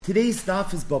Today's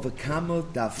daf is Bava Kama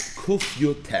daf Kuf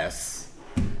Yotes,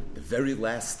 the very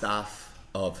last daf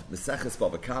of Meseches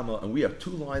Bava Kama, and we are 2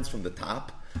 lines from the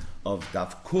top of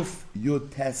daf Kuf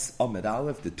Yotes Amid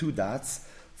Aleph, the 2 dots,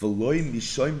 V'loi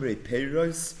Mishoimrei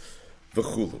Peiros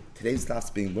V'chulu. Today's daf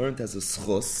is being learned as a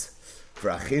schus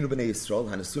for Achenu B'nei Yisrael,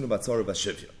 Hanasunu Batzara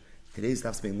V'Shivya. Today's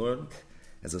daf is being learned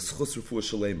as a schus refuah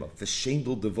shalema,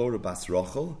 V'shendel Devora Bas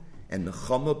Rachel, and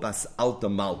Nechama Bas Alta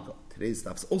Malka. Today's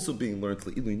daf is also being learned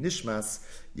Le'ilu Nishmas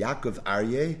Yaakov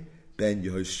Aryeh ben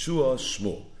Yehoshua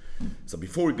Shmuel. So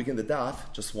before we begin the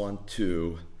daf, just want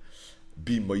to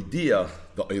be moidia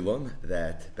the olam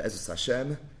that Be'ezus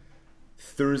Hashem,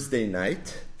 Thursday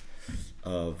night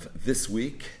of this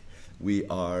week, we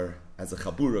are, as a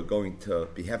Chabura, going to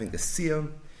be having the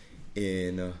Siyam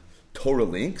in Torah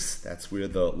Links. That's where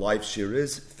the live shir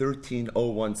is,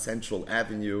 1301 Central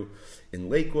Avenue in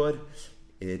Lakewood.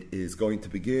 It is going to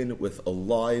begin with a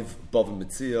live Bava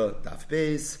Mitzia Daf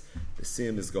Beis. The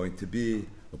Siyam is going to be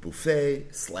a buffet /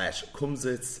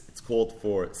 kumzitz. It's called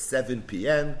for 7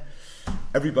 p.m.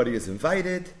 Everybody is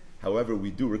invited. However, we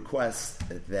do request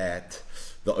that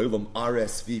the Olam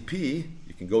RSVP,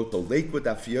 you can go to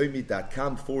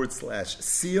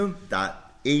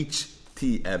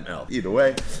lakewood.fyomi.com/siyam.html. Either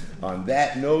way, on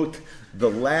that note, the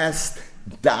last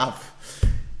daf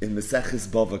in Meseches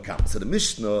Bava Kama. So the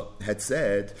Mishnah had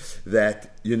said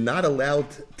that you're not allowed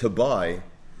to buy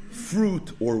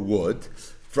fruit or wood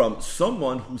from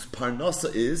someone whose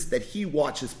parnasa is that he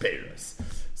watches peiros.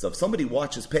 So if somebody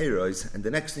watches peiros and the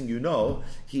next thing you know,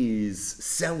 he's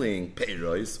selling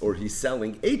peiros or he's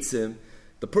selling eitzim,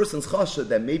 the person's chasha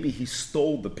that maybe he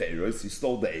stole the peiros, he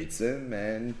stole the eitzim,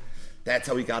 and that's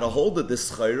how he got a hold of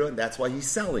this chayra, and that's why he's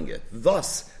selling it.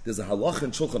 Thus, there's a halach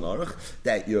in Shulchan Aruch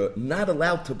that you're not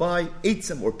allowed to buy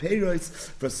eitzim or peiros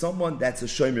for someone that's a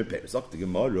shomer peiros. Up to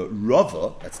Gemara,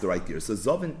 Rava, that's the right gear, so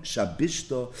Zavin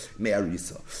Shabishta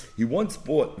Me'arisa. He once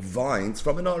bought vines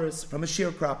from an aris, from a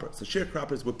sharecropper. So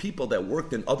sharecroppers were people that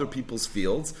worked in other people's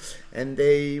fields, and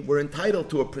they were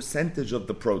entitled to a percentage of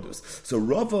the produce. So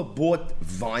Rava bought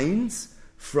vines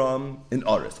from an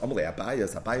aris. Amalei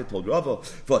Abaya told Rava,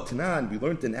 V'atanan, we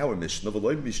learned in our Mishnah,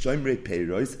 V'loim Mishoimrei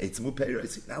Peiros, Eitzim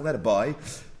Peiros. You're not allowed to buy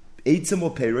Eitzim or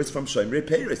Peiros from Shoimrei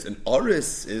Peiros. An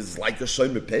aris is like a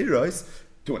Shoimrei Peiros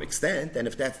to an extent, and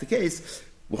if that's the case,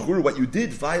 what you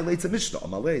did violates a Mishnah.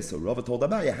 Amalei. So Rava told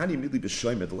Abaya, Hani Mili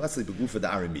B'Shoimrei, the Leslie B'Gufa the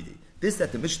Aramidi. This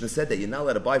that the Mishnah said that you're not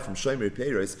allowed to buy from Shoimrei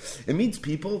Peiros, it means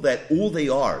people that all they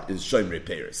are is Shoimrei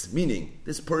Peiros. Meaning,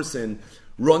 this person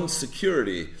runs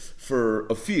security for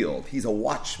a field. He's a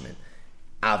watchman.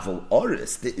 Aval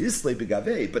oris, the isle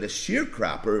begave, but a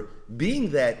sharecropper,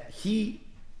 being that he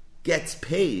gets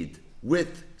paid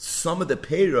with some of the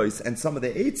peiros and some of the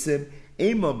eitzim,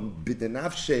 emam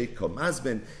b'denavshe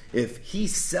komazben. If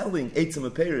he's selling eitzim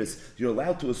and peiros, you're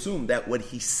allowed to assume that what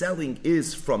he's selling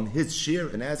is from his share,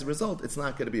 and as a result, it's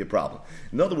not going to be a problem.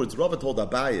 In other words, Rava told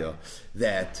Abaya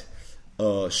that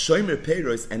Shomer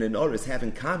Peiros and an Oris have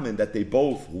in common that they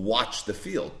both watch the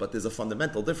field, but there's a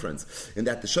fundamental difference in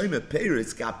that the Shomer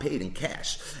Peiros got paid in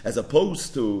cash, as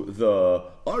opposed to the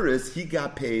Oris, he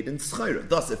got paid in schayra.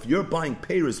 Thus, if you're buying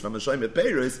Peiros from a Shomer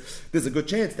Peiros, there's a good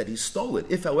chance that he stole it.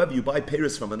 If, however, you buy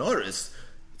Peiros from an Oris,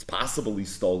 it's possible he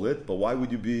stole it, but why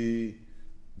would you be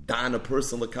dan a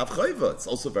person l'kav chayva? It's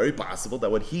also very possible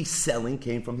that what he's selling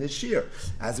came from his share.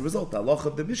 As a result, the halach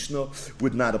of the Mishnah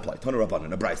would not apply. Tana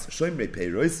Rabbanan, a brayso, shomer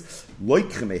peiros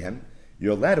loikche mehem.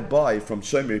 You're allowed to buy from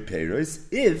shomer peiros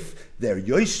if they're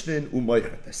yoshvin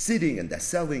u'moicher. They're sitting and they're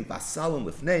selling vasalim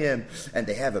lifneim, and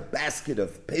they have a basket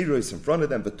of peiros in front of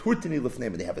them, v'turtini lifneim,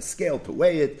 and they have a scale to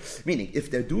weigh it. Meaning, if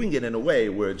they're doing it in a way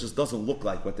where it just doesn't look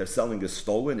like what they're selling is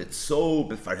stolen, it's so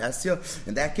befarhesya,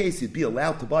 in that case, you'd be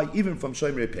allowed to buy even from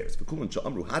shomer peiros.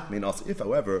 If,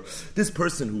 however, this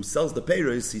person who sells the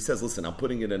peiros, he says, listen, I'm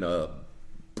putting it in a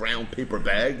brown paper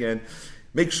bag, and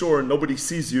make sure nobody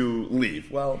sees you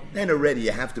leave. Well, then already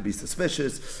you have to be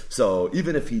suspicious. So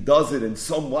even if he does it in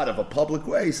somewhat of a public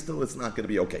way, still it's not going to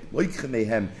be okay.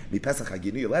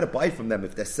 You're allowed to buy from them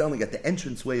if they're selling at the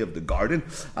entranceway of the garden.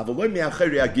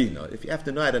 If you have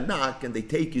to know how to knock and they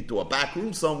take you to a back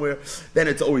room somewhere, then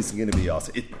it's always going to be us.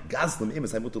 If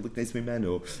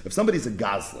somebody's a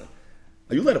gazlan,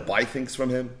 are you allowed to buy things from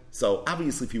him? So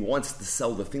obviously if he wants to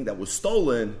sell the thing that was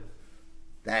stolen,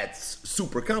 that's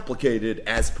super complicated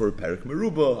as per Perik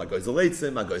Meruba, Agoizel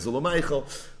Eitzim, Agoizel Omeichel.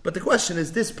 But the question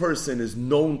is, this person is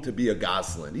known to be a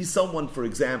Goslin. He's someone, for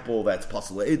example, that's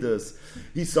Pasal Eidos.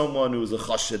 He's someone who's a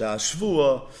Chashida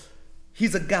Shvua.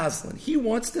 He's a gazlan. He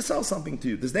wants to sell something to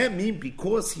you. Does that mean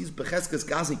because he's becheskes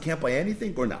gazlan, he can't buy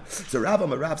anything or not? So Rav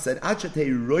Amarav said,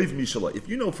 if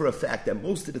you know for a fact that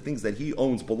most of the things that he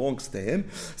owns belongs to him,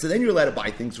 so then you're allowed to buy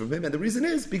things from him. And the reason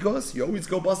is because you always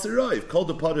go basar roiv. Called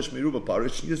the parish, meruba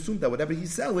parish. You assume that whatever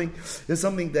he's selling is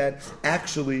something that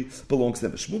actually belongs to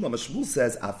him. Shmuel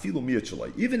says, afilu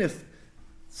miyat, even if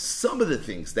some of the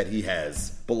things that he has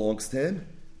belongs to him,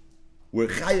 we're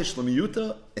chayesh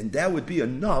l'miyuta, and that would be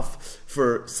enough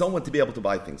for someone to be able to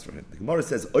buy things from him. The Gemara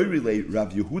says, Oirile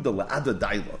Rav Yehuda la'ada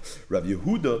daila. Rav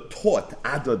Yehuda taught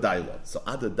ada daila. So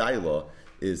ada daila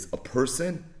is a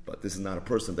person, but this is not a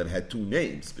person that had two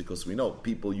names, because we know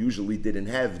people usually didn't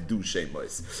have du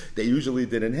shemos. They usually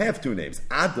didn't have two names.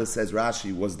 Ada, says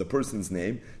Rashi, was the person's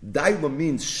name. Daila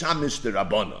means shamish de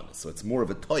rabbanon, so it's more of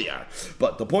a toyar.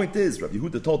 But the point is, Rav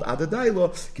Yehuda told Ada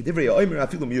Daila,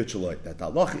 that the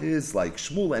halach is like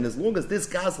Shmuel, and as long as this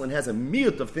gazlan has a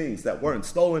miyut of things that weren't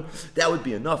stolen, that would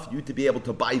be enough for you to be able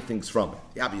to buy things from it.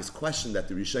 The obvious question that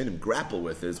the Rishonim grapple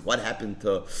with is, what happened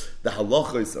to the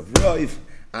halachos of Rav?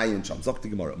 Ayin Sham, Zok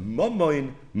Gemara,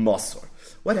 Mamoin Masor.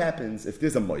 What happens if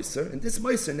there's a Moiser, and this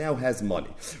Moiser now has money?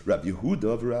 Rav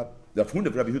Yehuda, Rav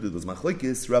Yehuda was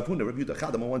machlokes. Rav Yehuda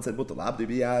Chadam once said,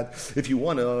 if you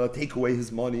want to take away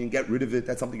his money and get rid of it,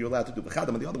 that's something you're allowed to do. Chadam,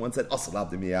 and the other one said,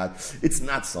 it's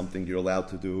not something you're allowed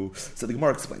to do. So the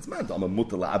Gemara explains, the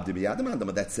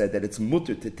Mandama that said that it's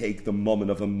mutter to take the moment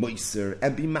of a moiser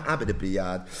and be ma'abed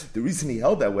biyad. The reason he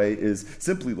held that way is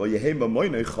simply being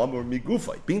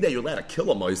that you're allowed to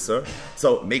kill a moiser,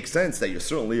 so it makes sense that you're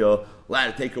certainly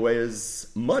allowed to take away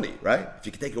his money, right? If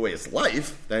you can take away his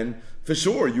life, then for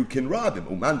sure you can rob him.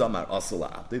 The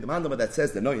mandama that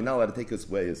says that no, you're not allowed to take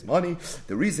away his money.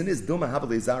 The reason is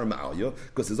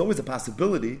because there's always a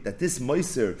possibility that this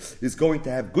moiser is going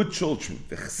to have good children.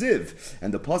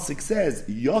 And the pasuk says,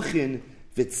 Yochin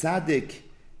v'tzadik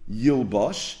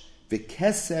yilbosh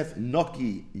v'kesef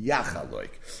noki yachaloik.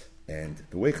 And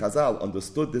the way Chazal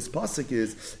understood this pasuk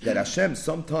is that Hashem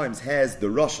sometimes has the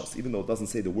Roshas, even though it doesn't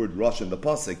say the word Rosh in the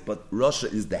pasuk, but Rosh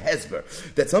is the Hezber.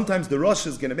 That sometimes the Rosh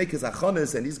is going to make his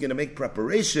achanas and he's going to make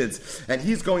preparations and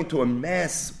he's going to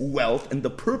amass wealth, and the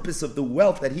purpose of the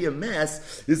wealth that he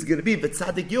amassed is going to be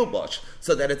v'tzadik yilbosh,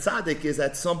 so that a tzaddik is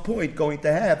at some point going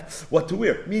to have what to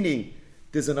wear. Meaning,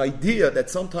 there's an idea that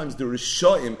sometimes the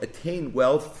Rishoim attain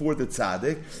wealth for the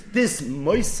tzaddik. This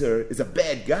Moiser is a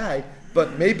bad guy,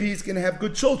 but maybe he's going to have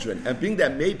good children. And being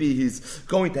that maybe he's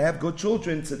going to have good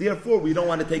children, so therefore we don't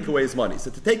want to take away his money. So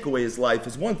to take away his life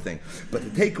is one thing, but to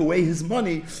take away his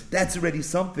money, that's already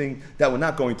something that we're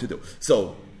not going to do.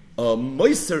 So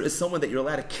Moiser is someone that you're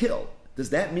allowed to kill. Does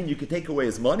that mean you can take away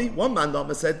his money? One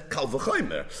mandama said, Kal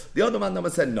v'chomer. The other mandama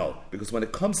said, no. Because when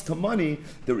it comes to money,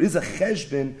 there is a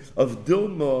cheshbin of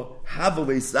Dilma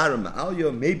Havale Zara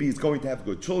Ma'alya. Maybe he's going to have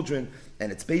good children. And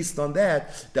it's based on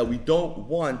that we don't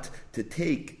want to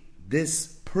take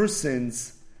this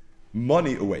person's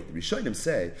money away. The Rishonim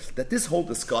say that this whole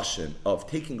discussion of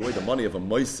taking away the money of a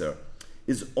moiser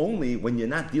is only when you're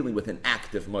not dealing with an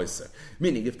active moiser.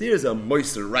 Meaning, if there's a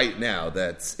moiser right now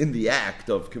that's in the act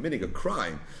of committing a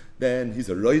crime, then he's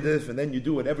a roidif, and then you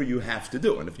do whatever you have to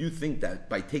do. And if you think that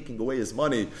by taking away his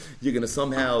money, you're going to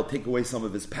somehow take away some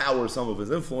of his power, some of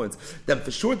his influence, then for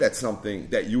sure that's something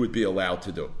that you would be allowed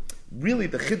to do. Really,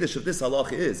 the chiddush of this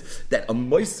halach is that a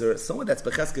moiser, someone that's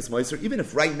becheskes moiser, even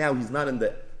if right now he's not in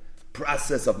the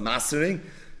process of mastering,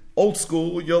 old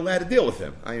school, you're allowed to deal with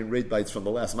him. I ain't raid bites from the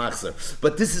last machzer.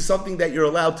 But this is something that you're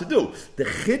allowed to do. The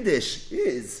chiddush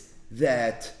is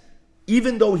that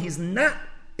even though he's not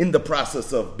in the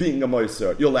process of being a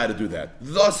moiser, you're allowed to do that.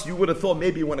 Thus, you would have thought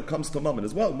maybe when it comes to mammon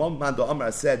as well. One Mando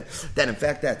Amar said that in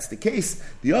fact that's the case.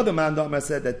 The other Mando Amar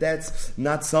said that that's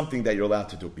not something that you're allowed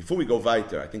to do. Before we go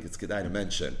weiter, I think it's kedai to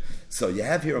mention. So you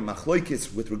have here a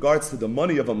machlokes with regards to the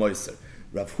money of a moiser.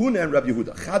 Rav Huna and Rav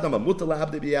Yehuda. Chadam mutal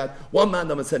abde biyad. One man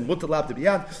said mutal abde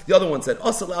biyad. The other one said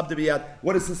asal abde biyad.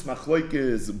 What does this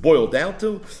machlokes boil down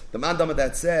to? The man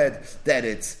that said that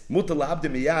it's mutal abde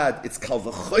biyad, it's kal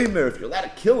v'chomer. If you're allowed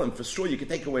to kill him, for sure you can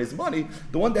take away his money.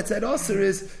 The one that said asar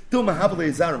is dil mahavle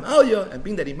zaram alya, and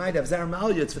being that he might have zaram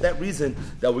alya, it's for that reason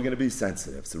that we're going to be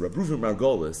sensitive. So Rav Reuven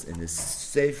Margolis in his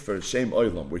Sefer Shem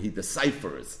Olam, where he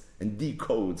deciphers and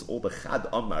decodes all the chad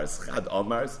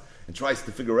amars, and tries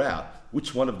to figure out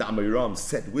which one of the Amiram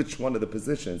said which one of the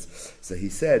positions. So he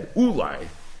said, Ulai,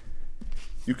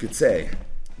 you could say,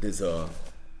 there's a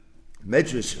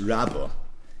Medrash Rabbah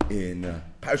in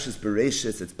Parshas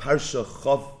Bereshis, it's Parsha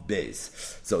Chav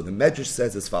Beis. So the Medrash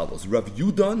says as follows, Rav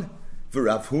Yudan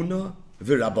v'Rav Huna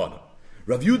v'Rabbana.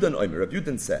 Rav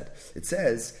Yudan said, it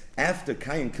says, after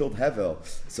Cain killed Hevel,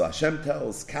 so Hashem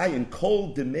tells Cain,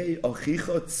 Kol demei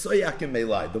achicha tsoyakim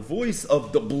elai. The voice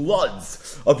of the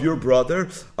bloods of your brother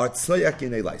are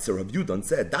tsoyakim elai. So Rav Yudan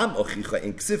said, Dam achicha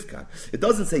in ksivkan. It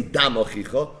doesn't say Dam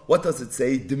achicha. What does it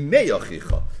say? Demei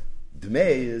achicha.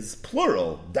 Demei is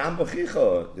plural. Dam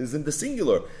achicha is in the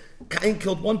singular. Cain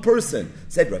killed one person.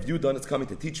 Said Rav Yudan is coming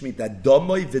to teach me that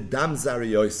Damoi v'dam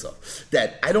zariyosa.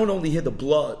 That I don't only hear the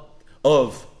blood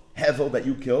of Hevel that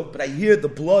you killed, but I hear the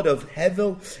blood of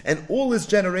Hevel and all his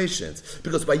generations.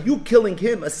 Because by you killing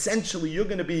him, essentially you're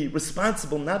going to be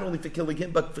responsible not only for killing him,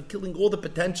 but for killing all the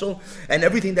potential and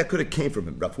everything that could have came from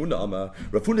him. Rav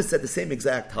Huna said the same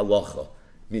exact halacha.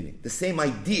 Meaning, the same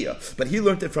idea, but he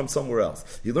learned it from somewhere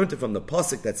else. He learned it from the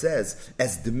pasuk that says,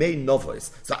 as Demei Novois.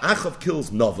 So Achav kills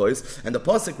Novois, and the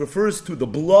pasuk refers to the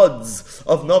bloods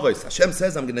of Novois. Hashem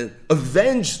says, I'm going to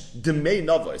avenge Demei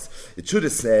Novois. It should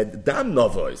have said, Dam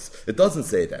Novois. It doesn't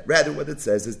say that. Rather, what it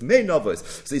says is Demei Novois.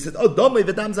 So he said, oh, Damei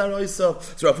v'dam zaroisa.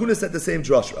 So Rav Huna said the same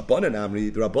drasha. Rabbanan Amri,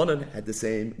 the Rabbanan had the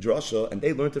same drasha, and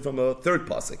they learned it from a third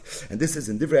pasuk. And this is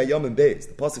in Divrei Hayom Beis.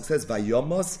 The pasuk says,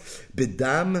 Vayomas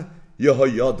b'dam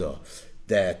Yehoyada,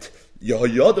 that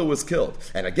Yehoyada was killed.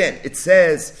 And again, it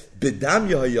says Bidam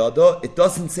Yehoyada, it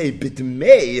doesn't say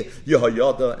Bidmei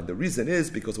Yehoyada, and the reason is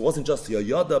because it wasn't just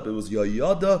Yehoyada, but it was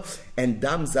Yehoyada and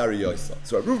Dam Zariyosa.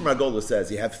 So Rav Margola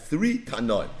says you have three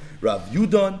Tanoim, Rav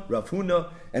Yudan, Rav Huna,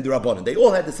 and the Rabbanan. They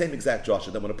all had the same exact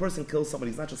drasha, that when a person kills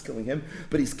somebody, he's not just killing him,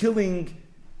 but he's killing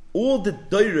all the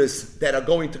dairas that are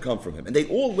going to come from him. And they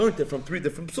all learned it from three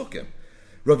different psukim.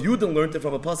 Rav Yudan learned it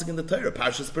from a pasuk in the Torah,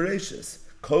 Parshas Bereshis.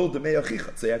 Kol demei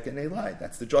achicha tzeyakin elai.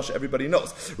 That's the drasha everybody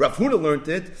knows. Rav Huna learned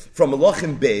it from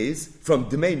Malachim Beis, from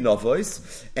Demei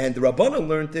Novois, and the Rabbanan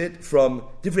learned it from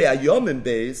Divrei Hayom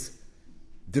Beis,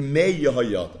 Demei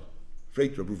Yehoyada.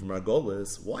 Great Rav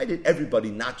Margolis, why did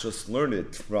everybody not just learn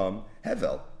it from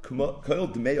Hevel? Kol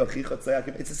demei achicha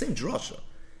tzeyakin. It's the same drasha.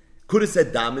 Could have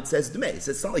said Dam, it says Dmei.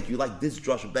 It's not like you like this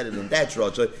drasha better than that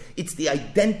drasha. It's the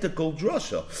identical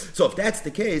drasha. So if that's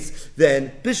the case,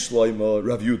 then Bishloima,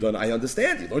 Rav Yudan, I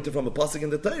understand. He learned it from a pasuk in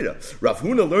the Torah. Rav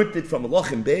Huna learned it from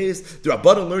Malachim Beis. The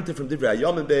Rabbanan learned it from Divrei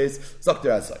Hayom Beis. Zakter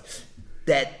Asai.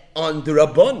 That on the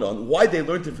Rabbanan, why they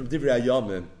learned it from Divrei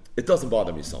Hayom, it doesn't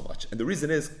bother me so much. And the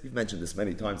reason is, we've mentioned this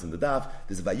many times in the Daf,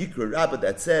 there's a Vayikra Rabbah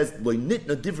that says, Lo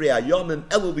nitna divrei hayamim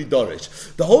elo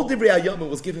lidorish. The whole divrei hayamim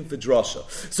was given for drasha.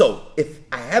 So, if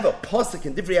I have a pasuk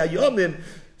in divrei hayamim,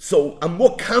 so I'm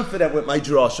more confident with my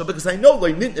drasha, because I know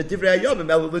Lo nitna divrei hayamim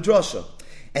elo lidrasha.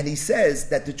 And he says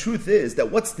that the truth is,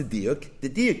 that what's the diuk? The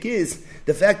diuk is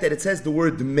the fact that it says the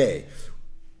word me.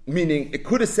 Meaning, it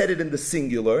could have said it in the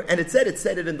singular, and it said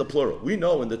it in the plural. We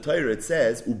know in the Torah it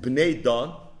says, Ubnei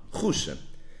Dan, Chushim.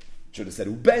 Should have said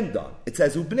Uben Dan. It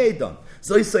says Ubnei Dan.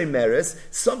 Zoisei Meres.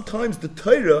 Sometimes the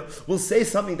Torah will say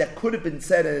something that could have been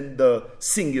said in the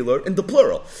singular, in the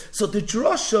plural. So the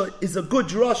drasha is a good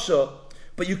drasha,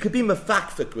 but you could be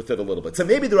mefakfik with it a little bit. So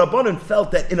maybe the Rabbanan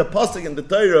felt that in a pasuk in the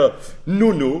Torah,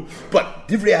 nunu, but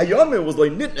Divrei Hayom was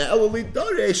like nitna eloli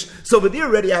daresh. So over there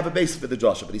already have a basis for the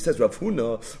drasha. But he says Rav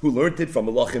Huna, who learned it from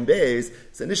Malachim Beis,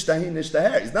 said nishtahin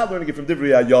nishtaher. He's not learning it from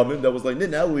Divrei Hayom that was like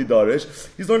nitna eloli daresh.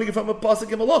 He's learning it from a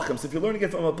pasuk in Malachim. So if you're learning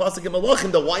it from a pasuk in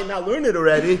Malachim, then why not learn it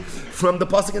already from the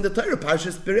pasuk in the Torah,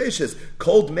 Parshas Bereshis,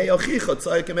 called me'achicha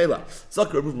tzayikim elah.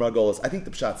 Zakar Rav Margolis. I think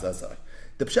the pshat says that.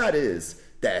 The pshat is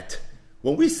that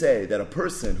when we say that a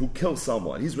person who kills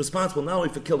someone, he's responsible not only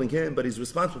for killing him, but he's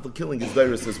responsible for killing his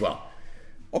virus as well.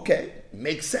 Okay,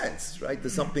 makes sense, right?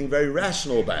 There's something very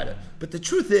rational about it. But the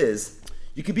truth is,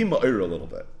 you can be ma'ir a little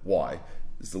bit. Why?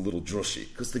 It's a little drushi.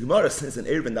 Because the Gemara says in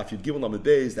Erevin Daf Yud Gimel Amud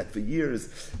Beis that for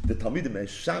years the Talmidim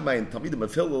Shammai and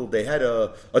Talmidim Hillel, they had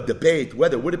a debate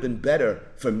whether it would have been better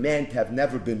for man to have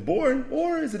never been born,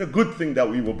 or is it a good thing that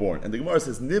we were born? And the Gemara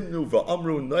says, Nimnu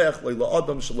va'amru noyach le'la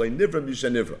adam shalei nivra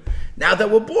mishanivra. Now that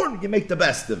we're born, you make the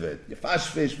best of it. You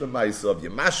fashvesh b'maisav,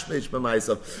 you mashvesh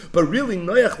b'maisav. But really,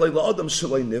 noyach le'la adam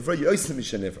shalei nivra, you oisem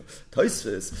mishanivra.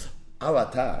 Tosfos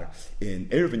Alatar in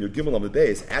Erevin Yud Gimel Amud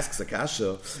Beis asks a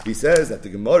kasha. He says that the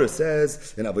Gemara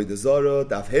says in Avodah Zarah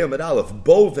Daf Hey Amud Aleph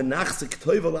Bo v'nachzik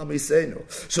toivel amiseinu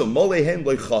shel molehen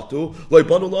loy chatu loy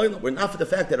banu loylam. We're not for the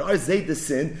fact that our zayd is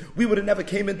sin, we would have never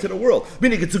came into the world.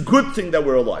 Meaning it's a good thing that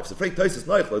we're alive. So Freit Tosis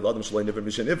Noich loy adam shalei nivra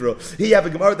mishanivra. He have a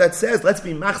Gemara that says let's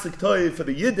be machzik toiv for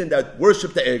the Yidden that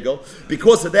worship the Egel.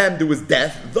 Because of them there was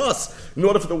death. Thus, in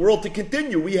order for the world to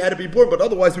continue, we had to be born, but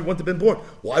otherwise we wouldn't have been born.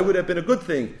 Why would it have been a good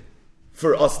thing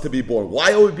for us to be born.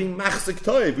 Why are we being machzik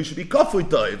toiv? We should be kafui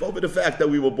toiv over the fact that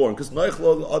we were born. Because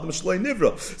noichlo adam shloi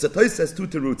nivra. So Toys says two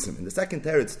terutzim. In the second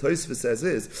teretz, Toys says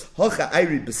is hocha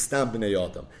ayri bestam b'nei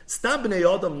adam. Stam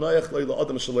b'nei adam noichlo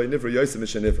adam shloi nivra yoysim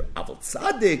mishanivra. Aval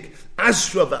tzadik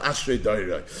ashra v'ashrei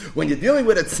doiroi. When you're dealing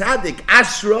with a tzadik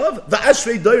ashra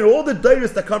v'ashrei doiroi, all the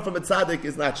doiros that come from a tzadik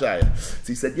is not shayach. So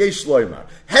he said yesh loymar.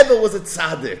 Hevel was a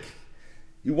tzadik.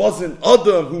 He wasn't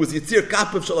Adam who was Yitzir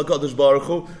Kapav Shal HaKadosh Baruch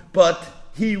Hu, but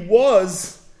he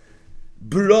was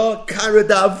Bra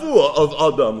Karadavua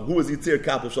of Adam who was Yitzir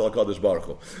Kapav Shal HaKadosh Baruch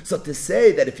Hu. So to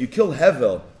say that if you kill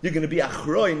Hevel, you're going to be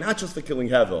Achroi, not just for killing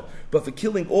Hevel, but for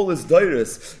killing all his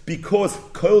doiris, because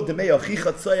Kol Demei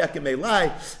Achicha Tzoyak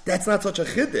Emelai, that's not such a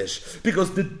chiddush,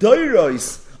 because the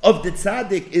doiris of the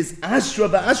tzaddik is Ashra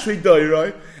v'Ashrei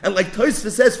Doiroi, and like Tosfos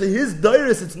says, for his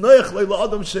doiris it's Noach leila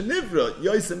Adam shenivra,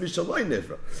 Yosem mishaloi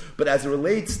nivra. But as it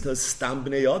relates to Stam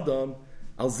b'nei Adam,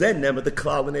 al zeh never the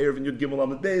klal in Erev and Yud Gimel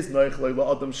Amud Beis, Noach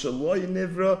leila Adam shaloi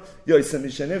nivra, Yosem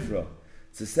mishanivra.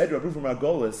 So said Rav from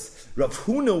Argolis, Rav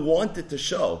Huna wanted to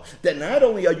show that not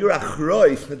only are you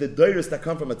achroi for the doiris that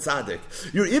come from a tzaddik,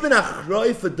 you're even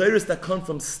achroi for doiris that come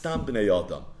from Stam b'nei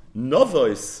Adam.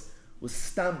 Novois was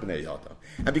Stam b'nei Adam.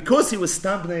 And because he was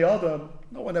Stam b'nei Adam,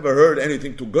 no one ever heard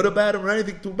anything too good about him or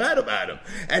anything too bad about him.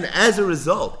 And as a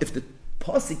result, if the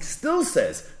Pasuk still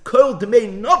says, Kol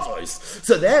Demei Novois,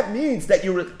 so that means that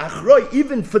you're achroi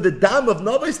even for the dam of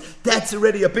Novois, that's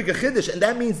already a bigger chiddush. And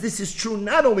that means this is true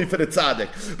not only for the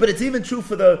tzaddik, but it's even true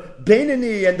for the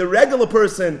Beinani and the regular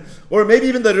person, or maybe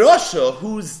even the Rasha,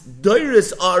 whose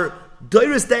doiris are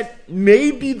doiris that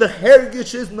maybe the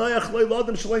hergish is noyach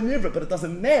loyladam shalei nivra, but it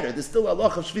doesn't matter. There's still Allah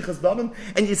of shvichas damim,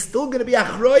 and you're still going to be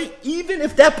achroi, even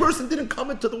if that person didn't come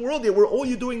into the world yet, where all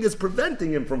you're doing is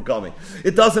preventing him from coming.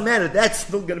 It doesn't matter. That's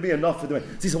still going to be enough for doing.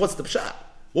 See, so what's the pshat?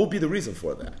 What would be the reason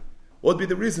for that? What would be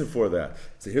the reason for that?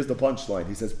 So here's the punchline.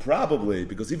 He says, probably,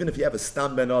 because even if you have a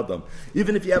Stam Ben Adam,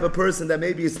 even if you have a person that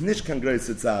maybe is Nishkan Greis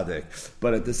Tzaddik,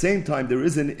 but at the same time, there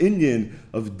is an Inyan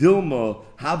of Dilma,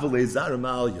 Havale, Zarim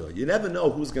Alyo. You never know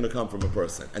who's going to come from a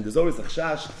person. And there's always a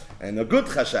chashash, and a good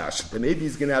chashash, that maybe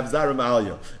he's going to have Zarim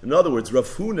Alyo. In other words, Rav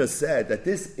Huna said that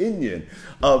this Inyan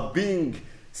of being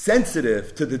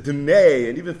sensitive to the Demei,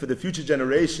 and even for the future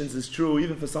generations, is true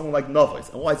even for someone like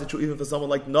Novois. And why is it true even for someone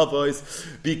like Novois?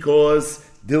 Because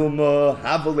Dilma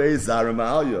Havale Zarim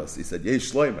Alyos. He said,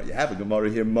 Yesh Shloima. You have a Gemara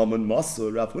here, Mammon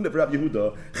Masur, Rav Huna Rav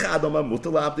Yehuda, Chadama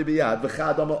Mutal Abdi Biyad,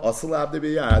 V'Chadama Asal Abdi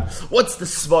Biyad. What's the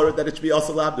svara that it should be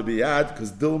Asal Abdi Biyad?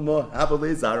 Because Dilma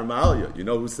Havale Zarim Alyos. You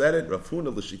know who said it? Rav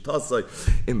Huna L'Shitasai,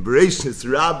 Embracious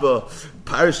Rabbah,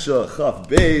 Parsha Chaf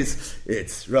Beis.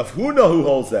 It's Rav Huna who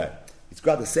holds that. It's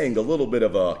rather saying a little bit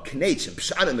of a knetch and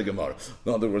pshat in the Gemara.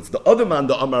 In other words, the other man,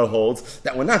 the Amar, holds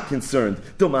that we're not concerned.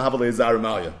 Dilma Havale Zarim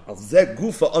Aliyah. Al Zeh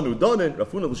Gufa Anudanin,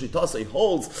 Rafuna L'Shitase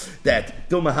holds that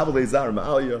Dilma Havale Zarim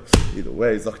Aliyah. Either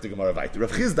way, Zok the Gemara Vayt.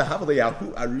 Rav Chizda Havale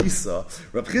Yahu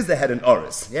Arisa. Rav Chizda had an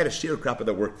Aris. He had a sharecropper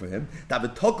that worked for him.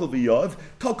 David Tokel V'Yov,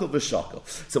 Tokel V'Shakel.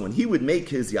 So when he would make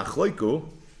his Yachloiku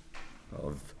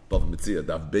of Bava Metzia,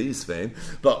 Dav Beis fame.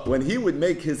 But when he would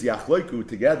make his Yachloiku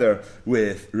together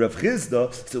with Rav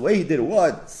Chizda, so the way he did it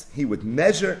was, he would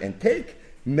measure and take,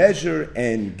 measure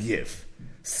and give.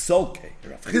 Solke.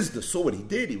 Rav Chizda saw what he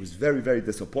did. He was very, very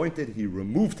disappointed. He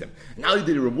removed him. And not only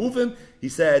did he remove him, he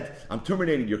said, I'm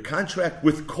terminating your contract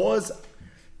with cause.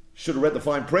 Should have read the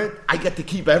fine print. I get to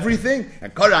keep everything.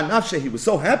 And Kara Nafshe, he was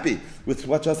so happy with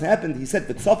what just happened. He said,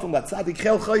 this person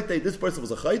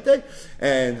was a chayte,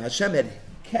 and Hashem had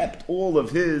kept all of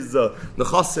his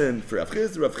nechasim for Rav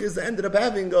Chizda. Rav Chizda ended up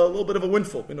having a little bit of a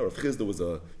windfall. You know, Rav Chizda was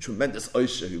a tremendous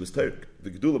oisha. He was Turk.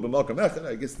 The Gedula b'Malkam Echad.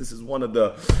 I guess this is one of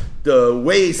the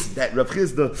ways that Rav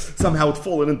Chizda somehow had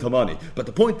fallen into money. But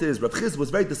the point is, Rav Chizda was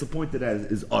very disappointed at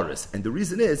his Aris. And the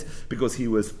reason is because he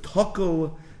was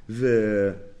Tokel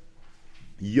the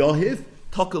Yahiv,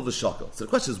 Tokel the Shakel. So the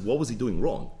question is, what was he doing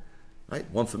wrong? Right?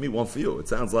 One for me, one for you. It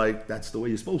sounds like that's the way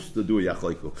you're supposed to do a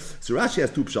yachloiku. So Rashi has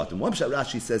two pshatim. One pshat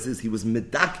Rashi says is he was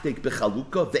medaktek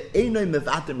bechaluka ve'enoi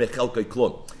mevater mechelkai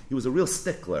klon. He was a real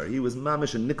stickler. He was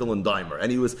mamish and nickel and dimer, and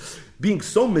he was being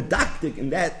so medaktek,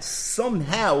 and that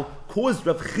somehow caused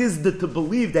Rav Chizda to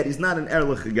believe that he's not an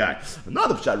erlich guy.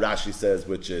 Another pshat Rashi says,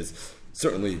 which is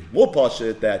certainly more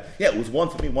pashut, that it was one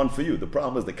for me, one for you. The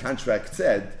problem is the contract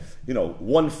said,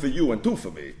 one for you and two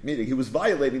for me. Meaning he was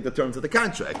violating the terms of the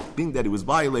contract. Being that he was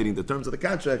violating the terms of the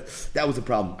contract, that was a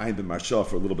problem. I have been marsha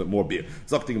for a little bit more beer.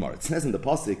 Zok the Gemara. It says in the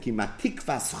pasuk, ki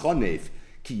matikvas chonev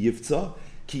ki yivtza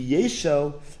ki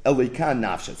yeshel eleikan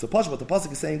nafshet. So what the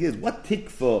pasuk is saying is, what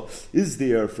tikva is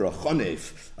there for a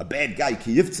chonev, a bad guy,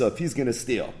 ki yivtza, if he's going to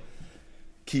steal?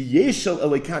 Ki yeshel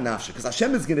elika nafshe, because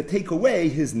Hashem is going to take away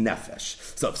his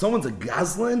nefesh. So if someone's a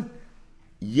gazlan,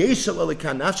 yeshel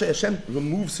elika nafshe, Hashem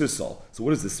removes her soul. So what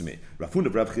does this mean? Rafun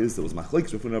of Rav Chizda, there was machlokes.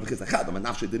 Rafun of Rav Chizda, Chadam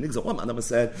nafshe the nigzal. One Adam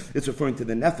said it's referring to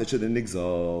the nefesh of the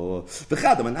nigzal.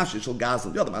 V'chadam nafshe shel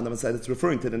gazlan. The other Adam said it's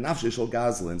referring to the nafshe shel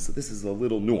gazlan. So this is a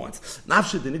little nuance.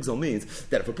 Nafshe the nigzal means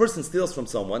that if a person steals from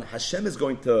someone, Hashem is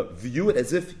going to view it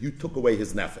as if you took away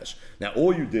his nefesh. Now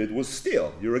all you did was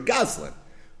steal. You're a gazlan.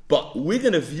 But we're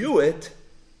going to view it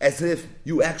as if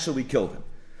you actually killed him.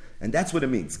 And that's what it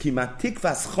means. Ki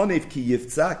matikvas chonev ki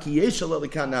yifza, ki yeshal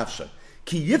elika nafshe.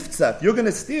 Ki yifza, if you're going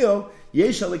to steal,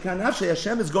 yeshal elika nafshe,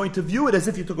 Hashem is going to view it as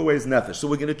if you took away his nefesh. So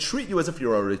we're going to treat you as if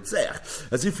you're a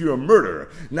ritzech, as if you're a murderer,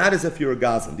 not as if you're a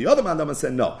gazlan. The other man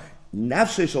said, no.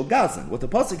 Nafshe shel gazlan. What the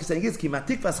pasuk is saying is, ki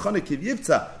matikvas chonev ki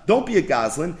yifza, don't be a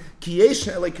gazlan, ki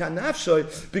yeshal elika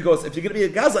nafshe, because if you're going to be a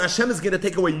gazlan, Hashem is going to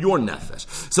take away your nefesh.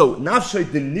 So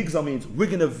nafshe the nigzal means we're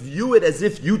going to view it as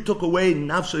if you took away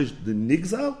nafshe the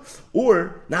nigzal,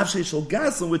 or nafshe shel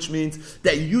gazlan, which means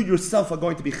that you yourself are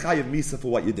going to be chayav misa for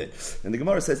what you did. And the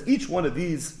Gemara says each one of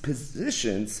these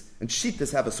positions and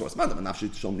shittas have a source.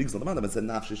 Nafshe shel nigzal. The man said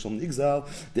nafshe shel nigzal.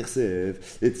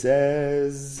 It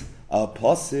says a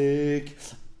pasuk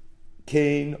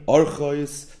kain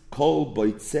orchois kol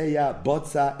boitzeya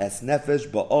botza es nefesh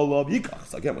ba'olav yikach.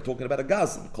 So again, we're talking about a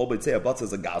gazlan. Kol boitzeya botza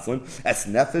is a gazlan. Es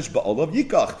nefesh ba'olav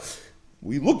yikach.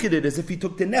 We look at it as if he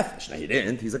took the nefesh. Now he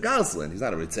didn't. He's a gazlan. He's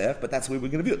not a ritzech, but that's the way we're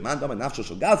going to view it. Man dama nafshe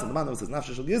shel gazlan. The man dama says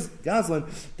nafshe shel gazlan.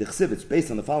 The chsiv, it's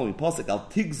based on the following pasuk: al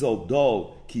tigzol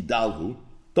do kidalhu.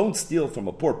 Don't steal from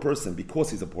a poor person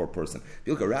because he's a poor person. If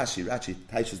you look at Rashi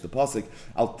teaches the pasuk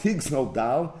al tigzol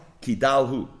dal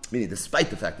kidalhu, meaning despite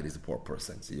the fact that he's a poor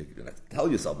person. So you're going to tell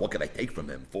yourself, what can I take from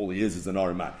him? If all he is an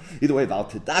Arman. Either way, val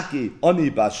tedaki ani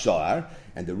bashar.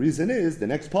 And the reason is, the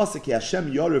next pasuk,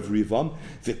 Hashem yorev rivam,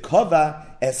 v'kova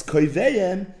es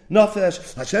koiveyem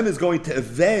nafesh. Hashem is going to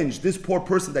avenge this poor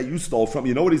person that you stole from.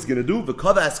 You know what he's going to do?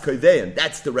 V'kova es koiveyem.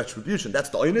 That's the retribution. That's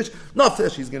the oynish.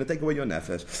 Nafesh, he's going to take away your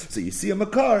nefesh. So you see a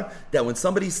makar, that when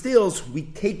somebody steals, we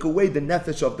take away the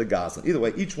nefesh of the gazlan. Either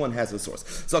way, each one has a source.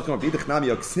 So come on, v'idach nami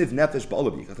yoksiv nefesh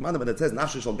ba'olav yikach. The man that says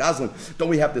nafesh shel gazlan, don't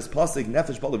we have this pasuk,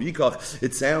 nefesh ba'olav yikach?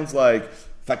 It sounds like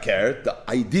fakir. The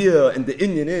idea and the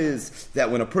inyan is that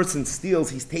when a person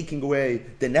steals, he's taking away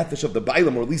the nefesh of the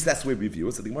bailam, or at least that's the way we view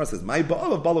it. So the Gemara says, "My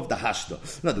ba'alav the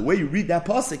hashda." Now, the way you read that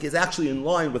pasuk is actually in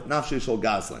line with nafshe shel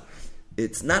gazlan.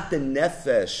 It's not the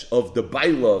nefesh of the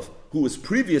bailav who was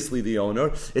previously the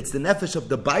owner. It's the nefesh of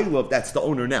the bailav that's the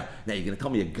owner now. Now, you're going to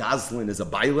tell me a gazlan is a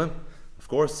bailam? Of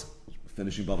course, we're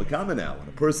finishing Bava Kama now. When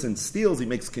a person steals, he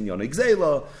makes kinyan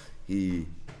gzela. He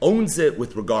owns it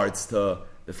with regards to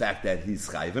the fact that he's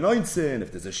chayiv and oinsin,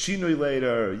 if there's a shinui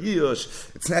later,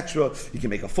 yush, etc., he can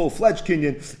make a full-fledged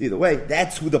kinyan. Either way,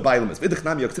 that's who the bailam is.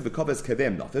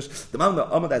 The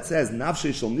Mama that says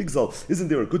nafshe shel nigzal, isn't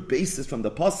there a good basis from the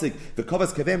pasuk? The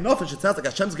kavas kavem nafesh. It sounds like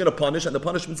Hashem's going to punish, and the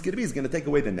punishment's going to be he's going to take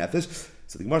away the nefesh.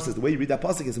 So the Gemara says the way you read that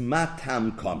pasuk is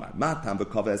matam kamar, matam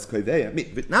v'kavas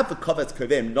kavem. Not v'kavas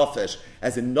kavem nafesh,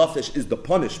 as in nafesh is the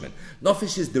punishment.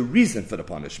 Nafesh is the reason for the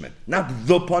punishment, not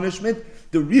the punishment.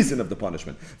 The reason of the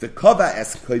punishment. The kava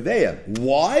as koveya.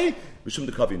 Why? Mishum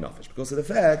the kavi nafesh. Because of the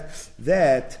fact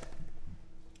that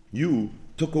you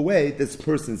took away this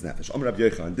person's nefesh. Amar Rav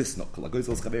Yochanan, this not.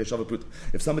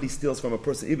 If somebody steals from a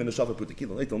person, even a shavar puta,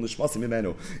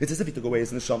 it's as if he took away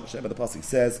his neshama. Shema the pasuk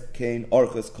says, "Kain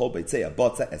orchus kol beitzei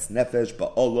abotza es nefesh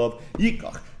ba'olav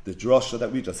yikach." The drasha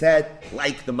that we just had,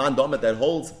 like the mandama that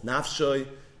holds nafshoy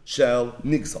shel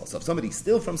nigzal. So if somebody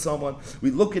steals from someone,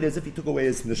 we look at it as if he took away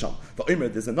his neshama. For Omer,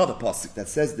 there's another pasuk that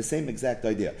says the same exact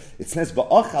idea. It says,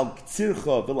 "Va'achal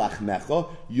k'tzircha v'lachmecha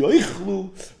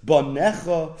yoichlu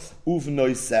b'necha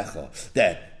uvnoisecha."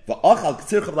 That va'achal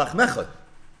k'tzircha v'lachmecha,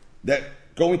 they're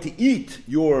going to eat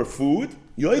your food.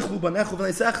 We're going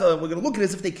to look at it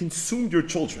as if they consumed your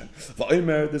children.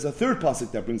 There's a third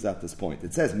pasuk that brings out this point.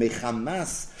 It says,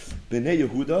 Mechamas b'nei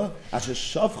Yehuda asher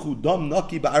shavchu dam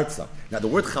naki ba'artzam. Now the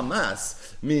word chamas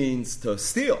means to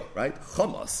steal, right?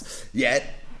 Chamas. Yet,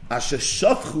 asher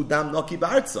shavchu dam naki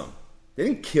ba'artzam. They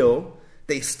didn't kill,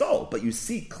 they stole. But you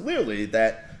see clearly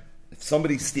that if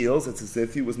somebody steals, it's as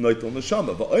if he was noitel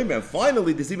neshama. But and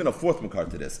finally, there's even a fourth makar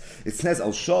to this. It says,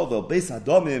 "Al Shaul vel beis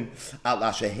hadamim al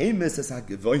ashehemis es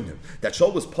hagevoinim." That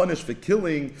Shaul was punished for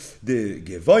killing the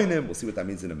gevoinim. We'll see what that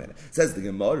means in a minute. It says the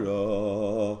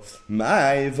Gemara,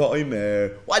 "My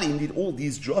va'omer." Why do you need all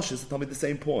these drushes to tell me the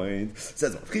same point? It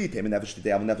says, "Because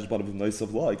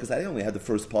I only had the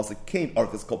first pasuk. Kain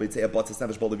arkas kol beitzei abatzas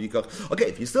nefesh b'olav yikach." Okay,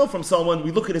 if you steal from someone,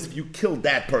 we look at it as if you killed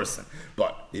that person,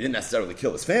 but you didn't necessarily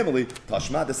kill his family.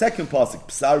 Tashma, the second pasuk,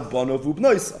 Psar Bonov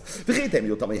Ubnoisa.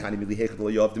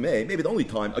 Maybe the only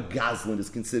time a gazlan is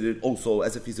considered also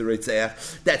as if he's a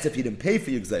Reitzeach, that's if he didn't pay for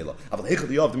your Gzela.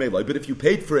 But if you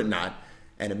paid for it not,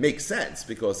 and it makes sense,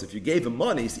 because if you gave him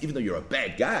money, even though you're a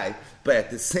bad guy, but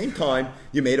at the same time,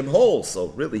 you made him whole. So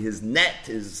really, his net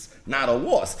is not a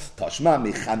loss. Tashma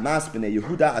michamas b'nei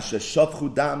Yehuda asher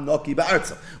shavchu dam noki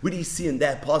ba'artza. What do you see in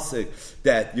that pasuk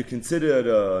that you consider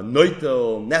a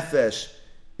noitel nefesh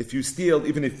if you steal,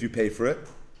 even if you pay for it?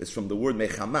 It's from the word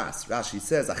mechamas. Rashi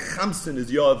says a chamsin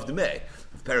is yav d'mei.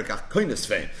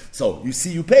 So you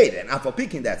see, you paid, and after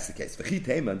picking, that's the case. This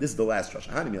is the last Rosh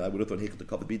Hashanah. I would have thought to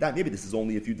cover b'yadayim. Maybe this is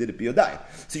only if you did it b'yadayim.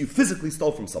 So you physically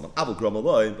stole from someone. Aval grama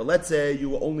loy. But let's say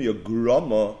you were only a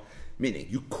grama, meaning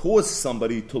you caused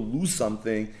somebody to lose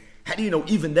something. How do you know?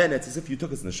 Even then, it's as if you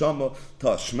took his neshama.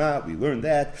 Tashma. We learned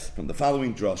that from the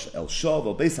following drush: El Shav,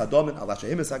 El Beis Hadomin, Al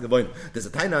Hashemis HaGavonim. There's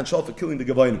a taina on Shav for killing the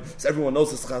Gavonim. So everyone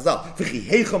knows this Chazal.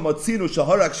 V'chihecha Matzinu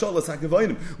Shaharak Shalas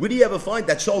HaGavonim. Where do you ever find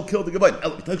that Shaul killed the Gavonim?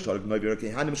 El B'tach Shaharak Noivir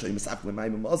Kehanim Shayim Esafle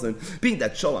Ma'im Mazin. Being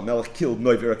that Shaul HaMelech killed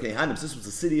Noivir Kehanim, this was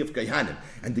the city of Kehanim,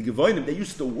 and the Gavonim, they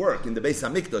used to work in the Beis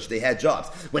Hamikdash. They had jobs.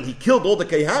 When he killed all the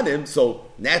Kehanim, so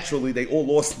naturally they all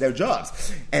lost their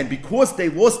jobs, and because they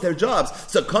lost their jobs,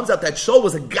 so it comes out that Shaul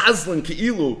was a Gazlan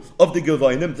Ke'ilu of the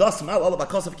Gavonim. Thus, Mal Allah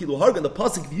Bakasav Kilu Hargan, the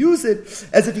Pasuk views it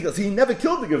as if he never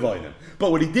killed the Gavonim.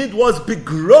 But what he did was,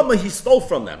 Begrama, he stole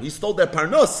from them. He stole their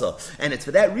Parnasa. And it's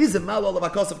for that reason, Mal Allah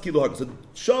Bakasav Kilu Hargan. So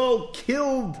Shaul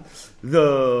killed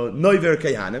the Noiver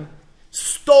Kehanim,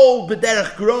 stole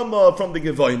B'derech Grama from the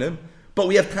Gavonim, but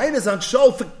we have tainas on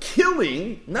Shaul for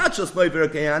killing, not just Noiver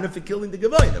Kehanim, for killing the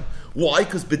Gavonim. Why?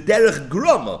 Because B'derech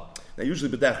Grama. Now,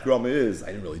 usually, B'derech Grama is, I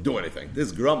didn't really do anything.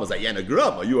 This Grama is Ayana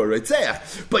Grama. You are a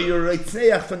Reitzeach. But you're a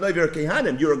Reitzeach for Noiver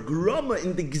Kehanim. You're a Grama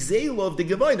in the Gzela of the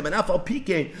Gavonim. And Afal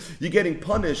Pikein, you're getting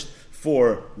punished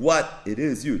for what it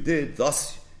is you did.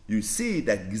 Thus, you see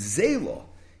that Gzela,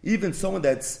 even someone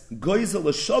that's Goizel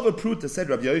Shava Pruta, said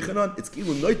Rabbi Yochanan, it's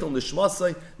Kilu Noitel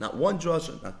Nishmasai, not one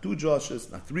drasha, not two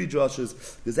drashas, not three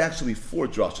drashas. There's actually four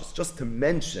drashas. Just to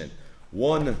mention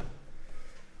one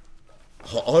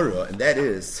ha'ara, and that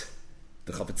is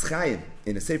the Chafetz Chaim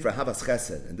in a Sefer Havas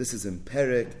Chesed, and this is in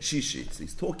Perek Shishi. So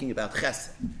he's talking about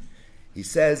Chesed. He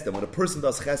says that when a person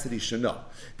does Chesed, he should know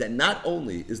that not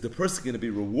only is the person going to be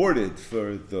rewarded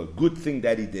for the good thing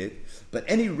that he did, but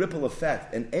any ripple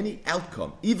effect and any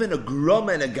outcome, even a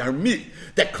grama and a garmi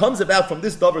that comes about from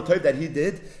this davar tov that he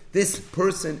did, this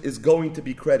person is going to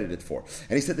be credited for.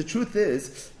 And he said the truth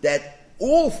is that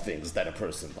all things that a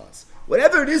person does,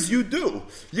 whatever it is you do,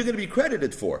 you're going to be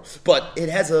credited for. But it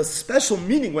has a special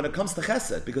meaning when it comes to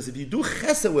chesed, because if you do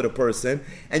chesed with a person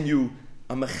and you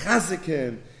mechazik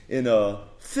him in a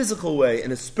physical way,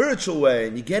 in a spiritual way,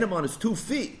 and you get him on his 2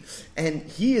 feet, and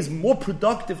he is more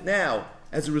productive now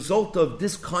as a result of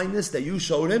this kindness that you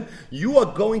showed him, you are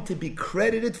going to be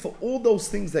credited for all those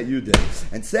things that you did.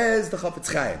 And says the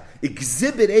Chafetz Chaim,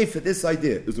 exhibit A for this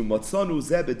idea is umatzonu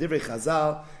zeh b'divrei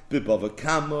Chazal Bava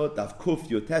Kama Dav Kuf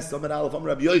Yotes Amar Aleph Amar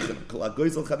Rabbi Yochanan Kol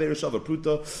Hagoyzel Chaver Shava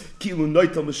Pruta Kilu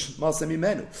Noitel Masem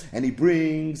Imenu, and he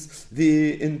brings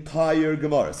the entire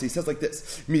Gemara. So he says like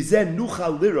this: Mizen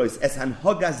Nuchal Lirois Es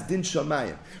Hanhagas Din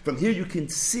Shamayim. From here you can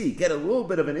see, get a little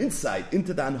bit of an insight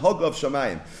into the Hanhaga of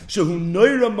Shamayim. Shehu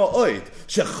Noira Ma'oid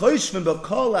Shechoishvim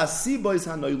B'Kol Asibois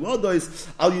Hanoilodois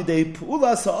Al Yidei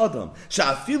Pulas Ha'adam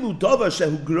She'afilu Davar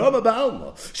Shehu Grama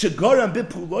Ba'alma Shegoram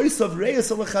B'Pulois of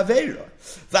Reis Al Chaveira.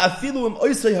 Afilu im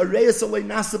oisay hareyas olay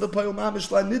nasa b'poyel mamish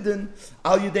lanidin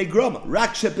al yidei grama.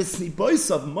 Rak shebisni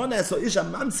boisav monas o isha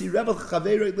mamsi revel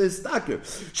chaverei listaker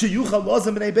sheyuchal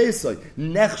lozem b'nei beisoy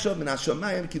nechshav min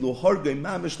hashamayim kilu hargay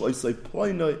mamish loisay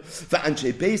poinoy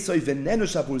v'anshe beisoy v'nenu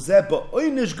shavur zeh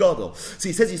ba'oynish gadol. So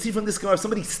he says, you see from this Gemara, if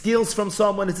somebody steals from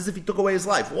someone, it's as if he took away his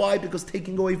life. Why? Because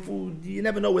taking away food, you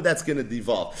never know where that's going to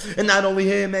devolve. And not only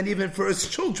him, and even for his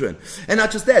children. And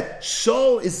not just that,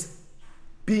 Shaul is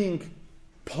being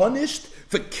punished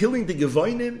for killing the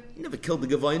Gevonim. He never killed the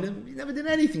Gevonim. He never did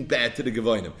anything bad to the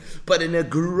Gevonim. But in a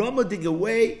gramadig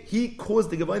way, he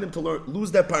caused the Gevonim to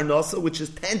lose their parnasa, which is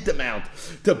tantamount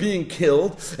to being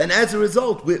killed. And as a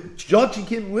result, we're judging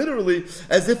him literally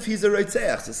as if he's a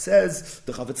Reitzeach. So says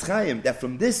the Chafetz Chaim that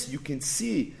from this you can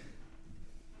see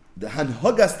the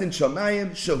Hanhagas Din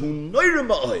Shamayim Shehu Noira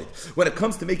Ma'oid when it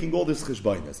comes to making all this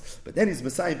cheshbainas. But then he's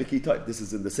Messiah B'Kitayv. This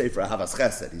is in the Sefer Havas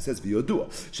Chesed. He says V'yodua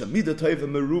Shamida Toiva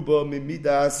Meruba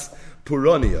Mimidas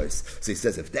Puronios. So he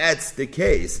says, if that's the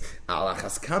case,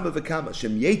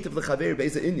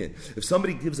 if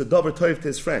somebody gives a davar toiv to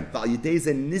his friend,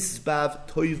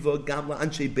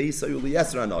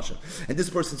 and this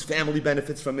person's family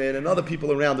benefits from it, and other people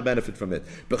around the benefit from it,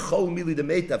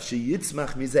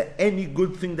 any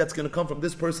good thing that's going to come from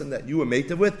this person that you were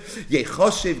mated with, the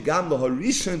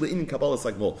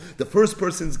first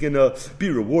person's going to be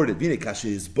rewarded.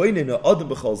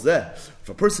 If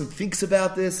a person thinks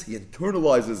about this, he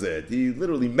internalizes it. He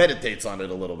literally meditates on it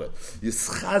a little bit. He's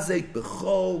going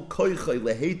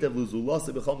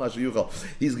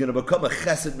to become a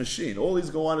chesed machine. All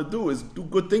he's going to want to do is do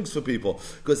good things for people.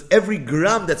 Because every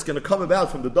gram that's going to come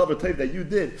about from the davar tov that you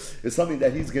did is something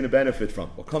that he's going to benefit from.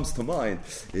 What comes to mind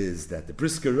is that the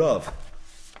Brisker Rav,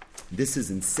 this is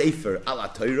in Sefer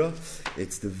Ala Torah.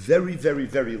 It's the very, very,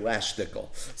 very last shtickle.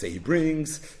 So he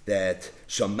brings that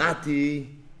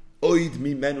Shamati Oid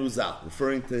Mimenu Zal,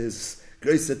 referring to his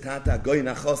Greise Tata,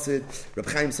 Goyin HaChosid, Reb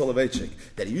Chaim Soloveitchik,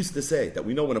 that he used to say that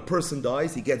we know when a person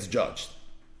dies, he gets judged.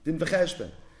 Din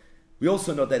v'cheshben. We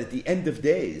also know that at the end of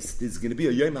days, there's going to be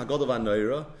a Yom HaGadol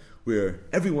VaNoira, where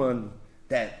everyone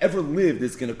that ever lived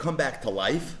is going to come back to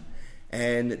life,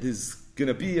 and there's going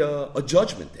to be a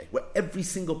judgment day, where every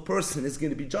single person is going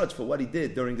to be judged for what he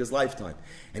did during his lifetime.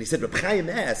 And he said, Reb Chaim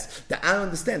asked, that I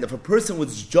understand, if a person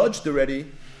was judged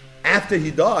already, after he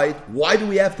died, why do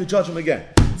we have to judge him again?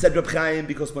 Said Reb Chaim,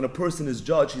 because when a person is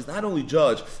judged, he's not only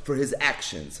judged for his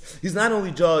actions, he's not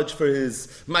only judged for his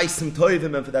ma'asim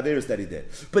tovim and for the averos that he did,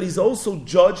 but he's also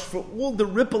judged for all the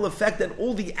ripple effect and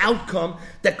all the outcome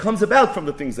that comes about from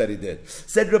the things that he did.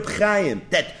 Said Reb Chaim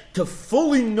that to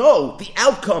fully know the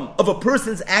outcome of a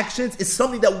person's actions is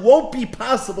something that won't be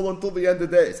possible until the end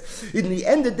of days. In the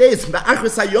end of days,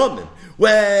 ba'achris hayomim,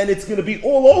 when it's going to be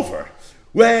all over,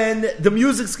 when the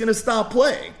music's going to stop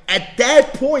playing, at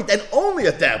that point, and only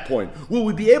at that point, will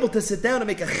we be able to sit down and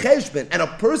make a cheshbon, and a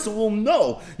person will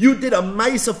know you did a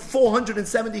ma'isa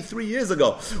 473 years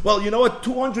ago. Well, you know what?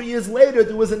 200 years later,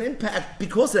 there was an impact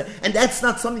because of it, and that's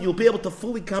not something you'll be able to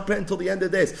fully comprehend until the end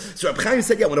of the days. So Reb Chaim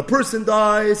said, when a person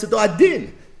dies, it's a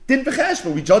din. Din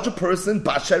v'cheshbon. We judge a person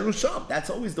b'asher rusham.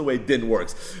 That's always the way din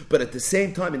works. But at the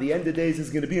same time, in the end of days, there's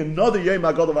going to be another Yom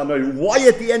HaGadol VaNoira. Why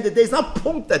at the end of days? Not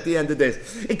punkt at the end of days.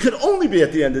 It could only be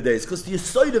at the end of days, because the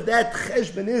yesod of that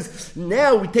cheshbon is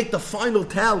now we take the final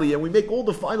tally and we make all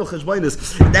the final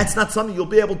cheshbonis. That's not something you'll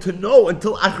be able to know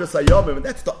until achras hayomim, and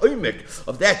that's the oimik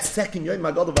of that second Yom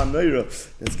HaGadol VaNoira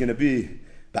that's going to be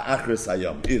ba'achras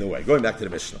hayom. Either way, going back to the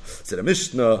Mishnah. So the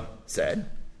Mishnah said,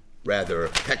 rather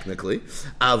technically,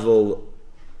 Avol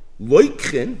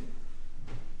loikhin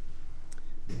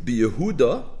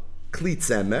biYehuda kli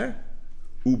tzemer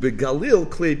ubegalil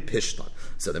kli pishtan.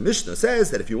 So the Mishnah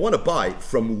says that if you want to buy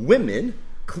from women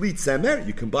kli tzemer,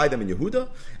 you can buy them in Yehuda,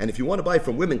 and if you want to buy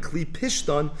from women kli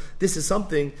pishtan, this is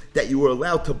something that you were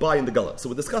allowed to buy in the Galil. So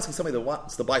we're discussing somebody that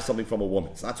wants to buy something from a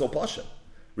woman. It's not so pasha. The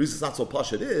reason it's not so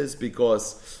pasha is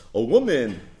because a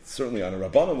woman, certainly on a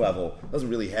Rabbanon level, doesn't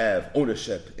really have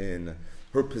ownership in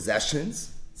her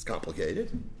possessions. It's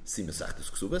complicated.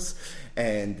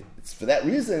 And it's for that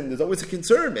reason, there's always a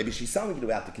concern. Maybe she's selling it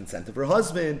without the consent of her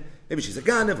husband. Maybe she's a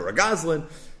Ganev or a Gazlan.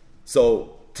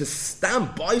 So to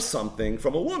stand buy something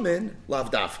from a woman,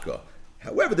 lav dafka.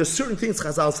 However, there's certain things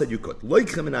Chazal said you could. And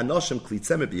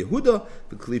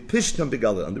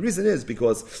the reason is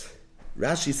because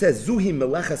Rashi says, Zuhi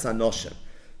melechas anoshim.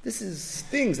 This is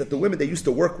things that the women they used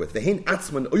to work with. I mean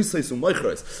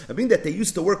that they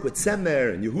used to work with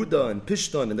Semer and Yehuda and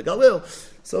Pishton and the Galil.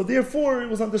 So therefore, it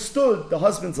was understood the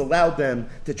husbands allowed them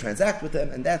to transact with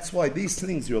them, and that's why these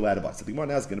things you're allowed to buy. So the Gemara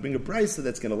now is going to bring a price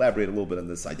that's going to elaborate a little bit on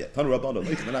this idea. We never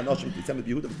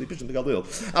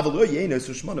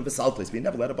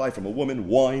allowed to buy from a woman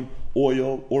wine,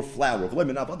 oil, or flour. You're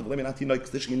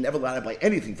never allowed to buy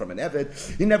anything from an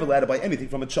Eved. You're never allowed to buy anything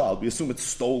from a child. We assume it's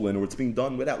stolen or it's being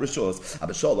done without rishos.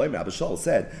 Abishal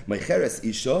said, "Meicheres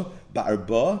isha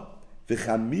ba'arba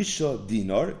v'chamisha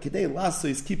dinar kidei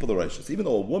lasois kippur l'roshos." Even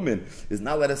though a woman is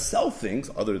not allowed to sell things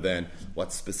other than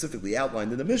what's specifically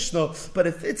outlined in the Mishnah, but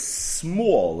if it's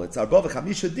small, it's arba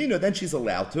v'chamisha dinar, then she's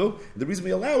allowed to. The reason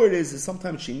we allow it is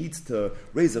sometimes she needs to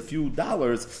raise a few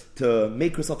dollars to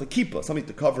make herself a kippah, something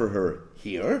to cover her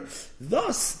here.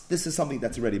 Thus, this is something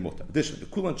that's already mutar. Additionally, the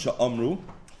kulan sha'amru.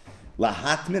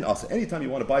 Lahatmin also. Anytime you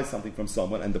want to buy something from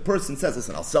someone and the person says,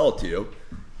 listen, I'll sell it to you,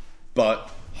 but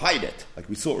hide it. Like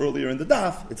we saw earlier in the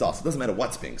daf, it's also, it doesn't matter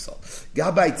what's being sold.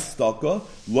 Gabait staka,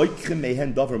 loikrim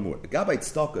mehen davar mur. A gabait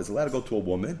staka is allowed to go to a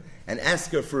woman and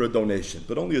ask her for a donation,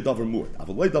 but only a davar mur.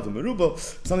 Avaloi davar meruba,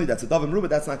 something that's a davar meruba,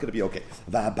 that's not going to be okay.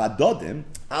 Va'abadodim,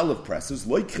 olive presses,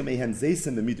 loikrim mehen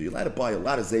zeisim b'midu. You're allowed to buy a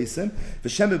lot of zeisim,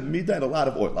 v'shem b'midu, and a lot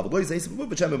of oil. Avaloi zeisim b'mu,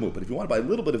 v'shem b'mu. But if you want to buy a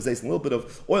little bit of zeisim, a little bit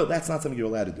of oil, that's not something you're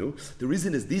allowed to do. The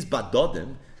reason is these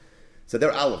badodim, so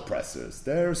they're olive pressers,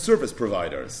 they're service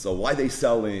providers. So why are they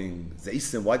selling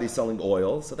zeisim? Why are they selling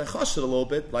oil? So they hush it a little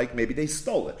bit, like maybe they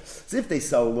stole it. So if they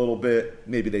sell a little bit,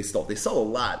 maybe they stole it. They sell a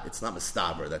lot, it's not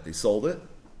mistaber that they sold it,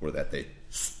 or that they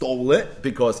stole it,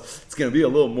 because it's going to be a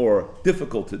little more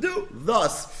difficult to do.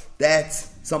 Thus,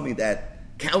 that's something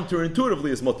that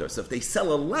counterintuitively is mutter. So if they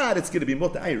sell a lot, it's going to be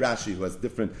mutter. Rashi, who has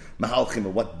different mahalchim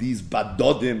of what these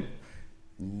badodim,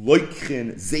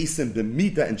 loikhin, zeisim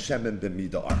b'mida, and shemen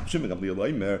b'mida are. Shemen Gamliel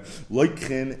Oimer,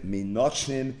 loikhin,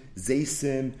 minashin,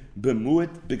 zeisim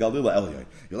b'muit, b'galila elyon.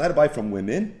 You're allowed to buy from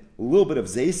women a little bit of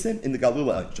zeisim in the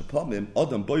galila elyon. Shapamim,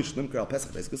 adam boish limker al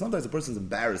pesach. Because sometimes a person's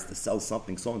embarrassed to sell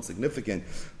something so insignificant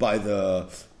by the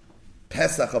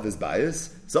Pesach of his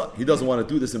bias, so he doesn't want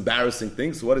to do this embarrassing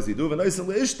thing. So what does he do? He gives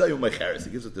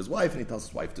it to his wife, and he tells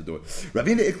his wife to do it.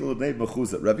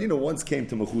 Ravina once came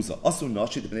to Mechuza.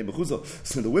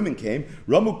 So the women came,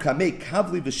 Ramu Kamei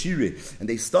Kavli Vashiri, and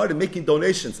they started making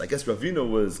donations. I guess Ravina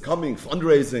was coming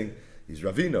fundraising. He's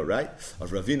Ravina, right?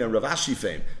 Of Ravina and Ravashi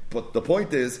fame. But the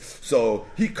point is, so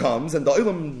he comes, and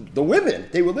the women,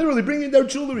 they were literally bringing their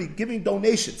jewelry, giving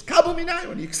donations. Kabul minay,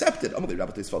 and he accepted. Didn't we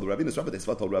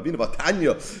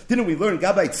learn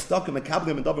Gabait Stokim and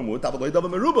Kablim and Davar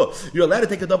Mut? You're allowed to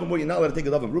take a Davar Mut, you're not allowed to take a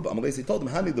Davar Mut. He told them,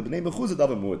 Hani, the Bnei Mechuzah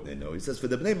Davar Mut. They know. He says, for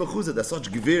the Bnei Mechuzah, they're such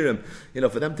Gevirim,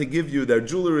 for them to give you their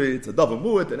jewelry, it's a Davar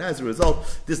Mut, and as a result,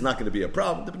 this is not going to be a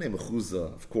problem. The Bnei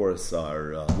Mechuzah, of course,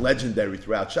 are legendary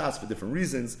throughout Shas for different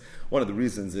reasons. One of the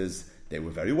reasons is they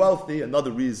were very wealthy.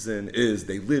 Another reason is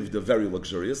they lived a very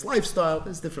luxurious lifestyle.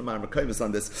 There's different ma'amar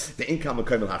on this. The income of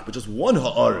but just one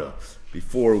ha'ara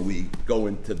before we go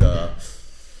into the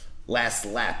last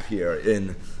lap here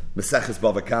in Maseches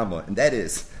Bava Kama, and that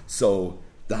is, so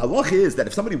the halacha is that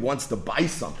if somebody wants to buy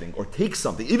something or take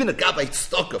something, even a gabait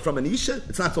staka from an isha,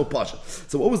 it's not so pasha.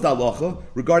 So what was the halacha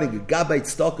regarding a gabait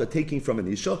staka taking from an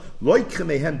isha? Lo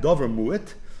yikemehen davar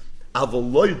mu'et,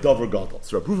 Avaloy Dover Gadol.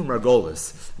 So Rabbi Reuven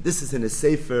Margolis, this is in his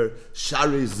Sefer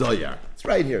Shari Zoyar. It's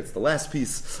right here. It's the last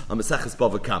piece on Maseches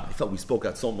Bava Kama. I felt we spoke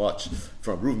out so much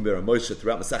from Reuven Ber Moshe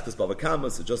throughout Maseches Bava Kama,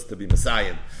 so just to be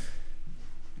Messiah.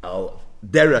 Al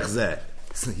Derech Zeh.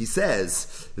 So he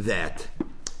says that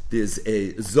there's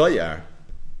a Zoyar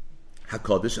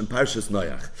HaKadosh and Parshas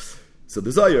Noach. So the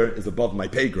Zoyar is above my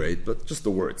pay grade, but just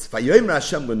the words. Vayomer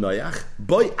Hashem l'Noach,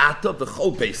 boy ata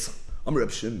v'chol beisa. Amr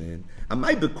Reb Shimon,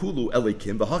 Amay bekulu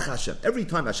elikim v'hach Hashem. Every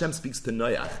time Hashem speaks to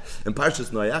Noach in Parshas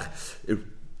Noach,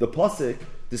 the pasuk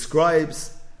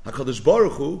describes Hakadosh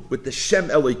Baruch Hu with the Shem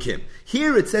Elikim.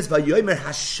 Here it says Vayomer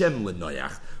Hashem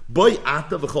leNoach, Boy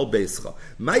Ata v'chol Beischa.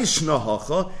 May Shna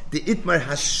Hacha the Itmar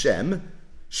Hashem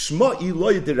Shma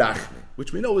Iloi Derachme,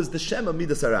 which we know is the Shem of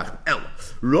Midas Harachme. El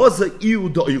Roza Iu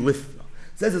Do'ilifna.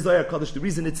 Says the Zohar Kodesh, the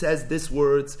reason it says this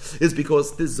words is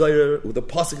because this Zohar, the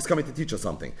pasuk is coming to teach us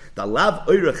something.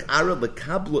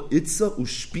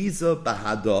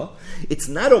 It's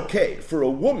not okay for a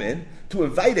woman to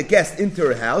invite a guest into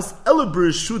her house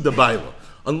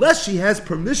unless she has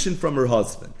permission from her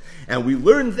husband. And we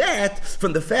learn that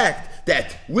from the fact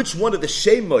that which one of the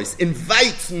Shemos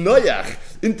invites Noach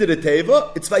into the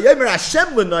Teva, it's Vayomer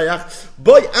Hashem l'Noach,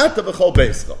 boy ata v'chol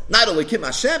beischa. Not only Kim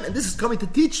Hashem, and this is coming to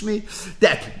teach me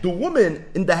that the woman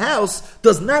in the house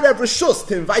does not have reshus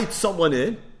to invite someone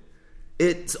in.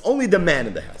 It's only the man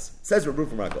in the house. It says Rabbi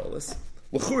Reuven Margolis,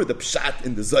 l'chura the pshat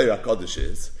in the Zohar HaKadosh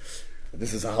is,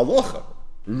 this is a halacha.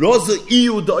 Roza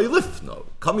iyu do'ilifno,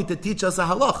 coming to teach us a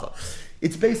halacha.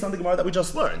 It's based on the Gemara that we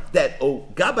just learned, that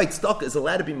gabait staka is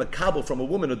allowed to be makabel from a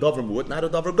woman, a davar mu'at, not a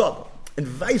davar gadol. And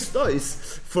vice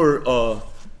versa, for a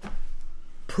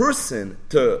person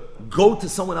to go to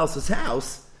someone else's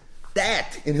house,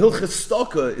 that in Hilchas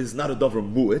Staka is not a davar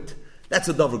mu'at, that's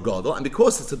a davar gadol, and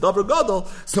because it's a davar gadol,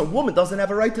 so a woman doesn't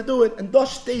have a right to do it, and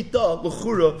dash teita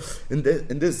l'chura in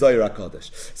this Zohar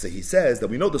HaKadosh. So he says that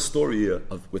we know the story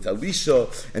with Elisha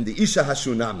and the Isha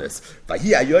Hashunamis.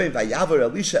 Vahi ayoyim vayavar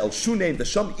Elisha el Shuneim the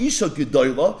Sham Isha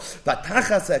gedoyla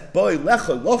vatachas et boy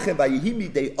lecha lochem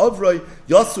vayihimi de avroi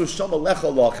yasur shama lecha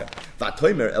lochem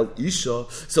vatoimer el Isha.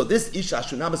 So this Isha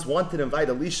Hashunamis wanted to invite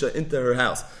Elisha into her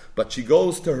house. But she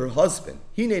goes to her husband.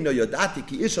 Hine no yodati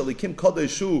ki isha likim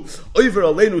kodeshu over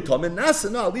aleinu tamen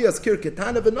nasana aliyas kir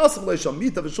ketana v'nasim leisham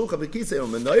mita v'shulcha v'kisei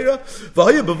u'menayra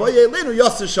v'haya b'vaya aleinu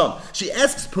yasir sham. She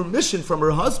asks permission from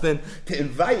her husband to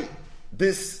invite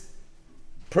this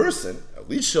person,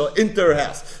 Elisha, into her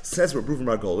house. Says Rabbi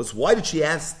Margolis, why did she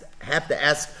have to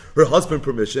ask her husband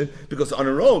permission? Because on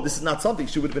her own, this is not something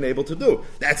she would have been able to do.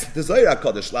 That's the Zohar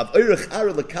HaKadosh.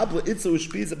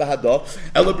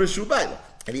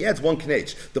 And he adds one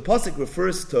knech. The pasuk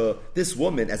refers to this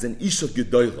woman as an Isha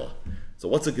Gedoyla. So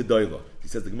what's a Gedoyla? He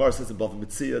says, the Gemara says in Bava Kama,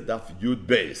 Daf Yud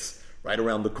Beis, right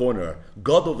around the corner.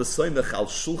 Gadol v'soymech al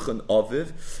shulchan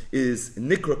aviv is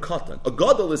nikra katan. A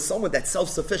gadol is someone that's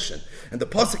self-sufficient. And the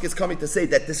pasuk is coming to say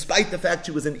that despite the fact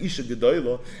she was an isha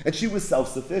gedoyla and she was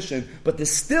self-sufficient, but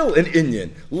there's still an inyan.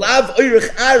 Lav oirich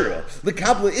ara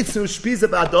lekabla itzu shpiza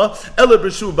b'ada ela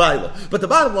b'shu baila. But the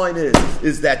bottom line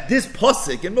is that this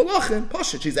pasuk in Melachim,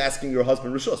 Pashat, she's asking her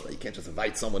husband rishos. Right? You can't just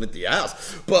invite someone into your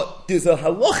house. But there's a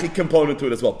halachic component to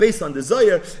it as well, based on the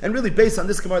Zohar and really based on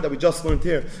this Gemara that we just learned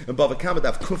here in Bava Kama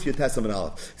daf Kufya Tesam and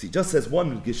Aleph. So he just says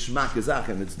one Gishmak Gezach,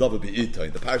 and it's Dava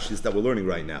Be'ita, the parashas that we're learning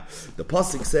right now. The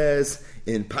pasuk says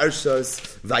in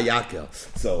Parshas Vayakel.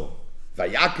 So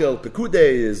Vayakel Pekude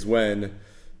is when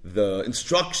the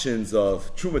instructions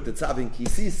of Truma Tetzavin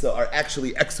Kisisa are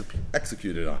actually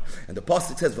executed on. And the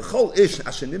pasuk says, V'chol ish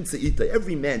asher nimtze ita,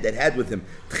 every man that had with him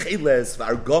Tcheles,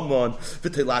 V'argamon,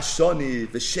 V'telashoni,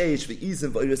 V'sheish,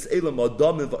 V'izim, V'iris Elam,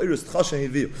 V'adamim, V'iris Tchasha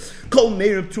Heviu. Kol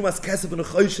meirim Trumas Kesef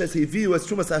V'nechoshes Heviu as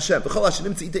Trumas Hashem. V'chol asher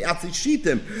nimtze ita Yatzi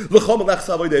Shitim, V'chol Melech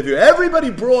Savoy Heviu. Everybody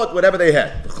brought whatever they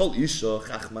had. V'chol isha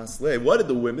Chachmas Le. What did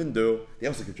the women do? They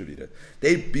also contributed.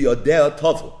 They biodea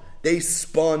Tovu. They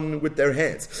spun with their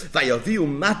hands. Vayaviu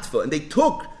matva, and they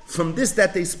took from this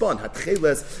that they spun.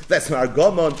 Hatcheles, ves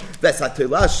margamon, ves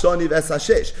hatilash shani, ves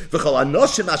hashesh. V'chol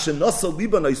anoshim asher nasa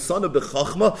liba noisana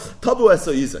b'chachma tabu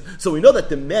esoyizan. So we know that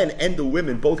the men and the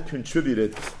women both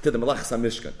contributed to the Melachas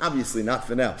HaMishkan. Obviously not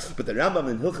for now, but the Rambam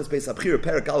in Hilchas Beis Abchira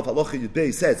Perek Aleph Halacha Yud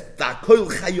Beis says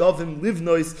v'akol chayavim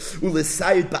livnois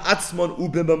u'lesayid ba'atzmon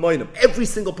u'b'mamoinim. Every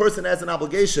single person has an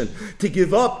obligation to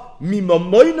give up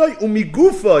mimamoinoi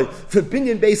u'migufoi for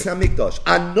binyan Beis HaMikdash.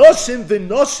 Anoshim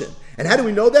v'noshim. And how do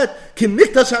we know that? Ki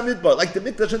mikdash hamidbar, like the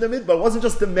mikdash and the midbar, it wasn't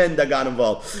just the men that got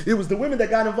involved; it was the women that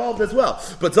got involved as well.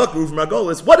 But Zakruv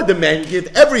Margolis, what did the men give?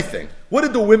 Everything. What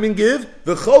did the women give?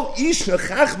 V'chol isha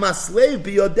chachma slave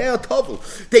biyodea tovu.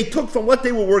 They took from what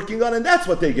they were working on, and that's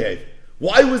what they gave.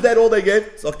 Why was that all they gave?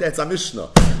 So that's a Mishnah.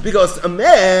 Because a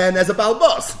man has a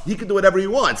balbas. He can do whatever he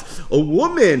wants. A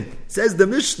woman, says the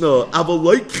Mishnah,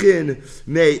 avoloikhin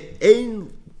may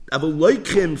ein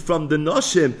Avoloikim from the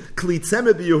Noshim, Kli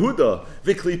Tzemer b'Yehuda,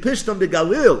 V'Kli Pishtam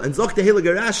b'Galil, and Zok Tehila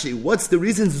Garashi. What's the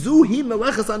reason? Zuhi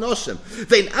Melechas HaNoshim.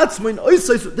 Vein Atzmoin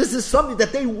Oisos. This is something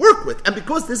that they work with, and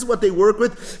because this is what they work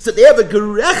with, so they have a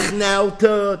gerech now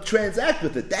to transact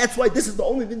with it. That's why this is the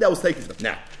only thing that was taken from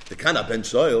them. Now, the Kana Ben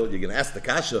Shoyl, you're going to ask the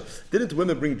Kasha, didn't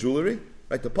women bring jewelry?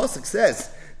 Right? The pasuk says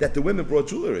that the women brought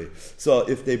jewelry. So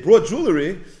if they brought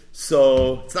jewelry,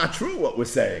 so it's not true what we're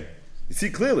saying. You see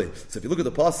clearly. So if you look at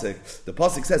the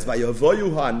pasuk says,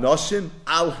 "Vayavoyu ha'anoshim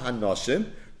al ha'anoshim,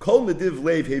 kol mediv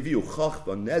leiv heviu chach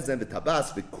v'nezen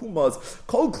v'tabas v'kumaz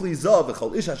kol kli zav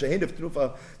v'chol ish ha'shehin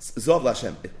v'trufa zav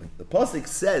l'Hashem." The pasuk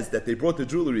says that they brought the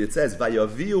jewelry. It says,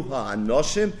 "Vayaviu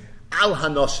ha'anoshim al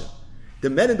ha'anoshim." The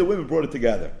men and the women brought it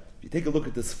together. If you take a look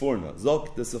at the Sforna,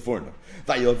 Zok the Sforna,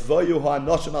 Vayavoyu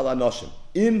ha'anoshim al ha'anoshim,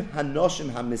 im ha'anoshim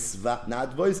ha'misvat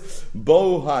nadvois,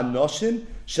 bo ha'anoshim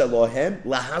Shalohem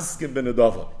lahaskim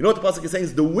benedava. You know what the pasuk is saying?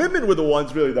 Is the women were the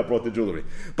ones really that brought the jewelry.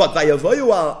 But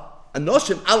vayavoyu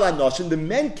anoshim al anoshim, the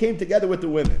men came together with the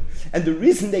women, and the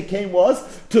reason they came was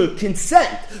to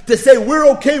consent, to say we're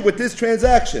okay with this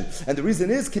transaction. And the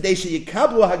reason is kadei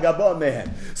sheyikablu hagabam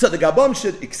mehem, so the gabam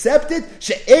should accept it.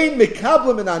 She'ein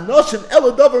mekablu min anoshim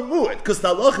elo davar mu'ed, because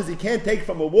the halach is you can't take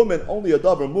from a woman only a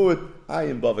davar mu'ed. I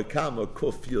am Bava Kama,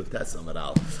 Kufil Tesam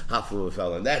Aral, Hafu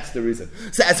Fell, and that's the reason.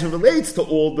 So as it relates to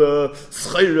all the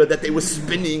schayra that they were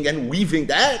spinning and weaving,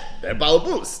 that they're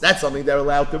balabus. That's something they're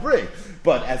allowed to bring.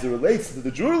 But as it relates to the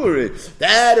jewelry,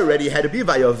 that already had to be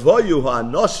vayavoyu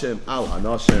ha'anoshim al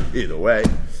ha'anoshim. Either way.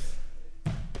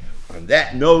 On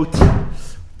that note,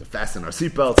 to fasten our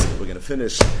seatbelts, we're going to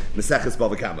finish Maseches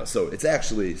Bava Kama. So it's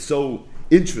actually so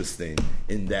interesting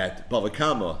in that Bava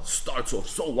Kama starts off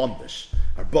so lumpish.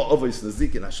 I mean,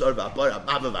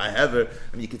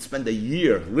 you could spend a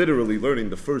year literally learning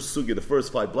the first sugya, the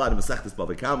first 5 blad of Masechtas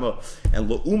Bava Kama, and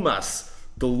Le'umas,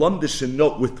 the lumdish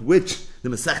note with which the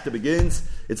Masechta begins,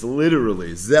 it's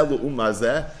literally Zeh Le'umah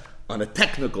Zeh, on a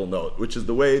technical note, which is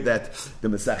the way that the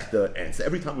Masechta ends.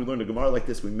 Every time we learn a Gemara like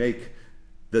this, we make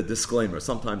the disclaimer.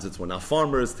 Sometimes it's we're not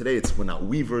farmers. Today it's we're not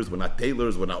weavers, we're not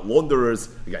tailors, we're not launderers.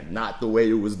 Again, not the way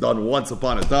it was done once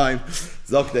upon a time.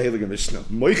 So we're talking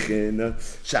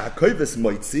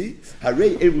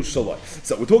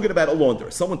about a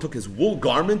launderer. Someone took his wool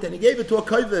garment and he gave it to a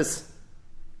kovis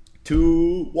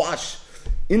to wash.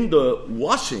 In the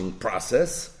washing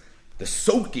process, the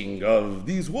soaking of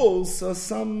these wools,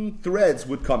 some threads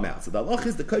would come out. So the halach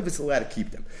is the kovis is allowed to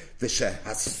keep them.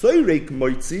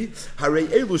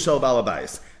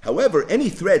 However, any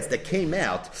threads that came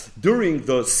out during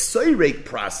the soirek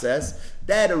process,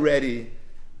 that already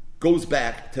goes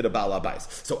back to the Baal Habayis.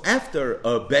 So after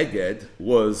a beged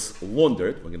was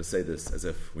laundered, we're going to say this as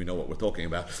if we know what we're talking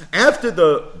about. After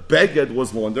the beged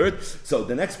was laundered, so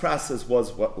the next process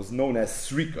was what was known as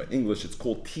srika. In English, it's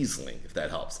called teasling, if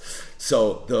that helps.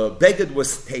 So the beged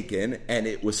was taken and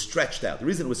it was stretched out. The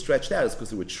reason it was stretched out is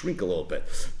because it would shrink a little bit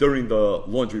during the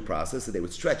laundry process. So they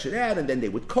would stretch it out and then they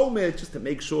would comb it just to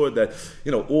make sure that,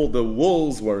 all the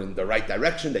wools were in the right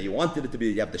direction that you wanted it to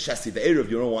be. You have the shesi ve'erev,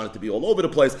 you don't want it to be all over the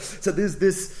place. So there's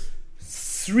this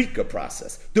srika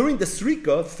process. During the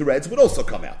srika, threads would also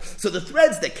come out. So the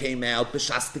threads that came out,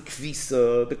 b'shas the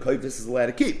kvisa, the kovis is allowed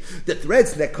to keep. The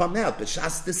threads that come out,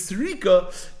 b'shas the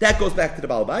srika, that goes back to the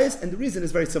Baal Habayis, and the reason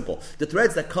is very simple. The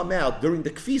threads that come out during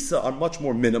the kvisa are much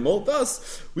more minimal,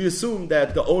 thus we assume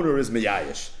that the owner is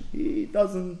miyayish. He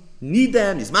doesn't need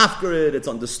them, he's mafkarid, it's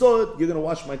understood, you're going to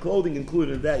wash my clothing,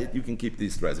 included in that, you can keep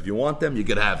these threads. If you want them, you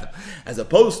can have them. As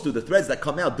opposed to the threads that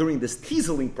come out during this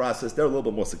teaseling process, they're a little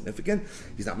bit more significant.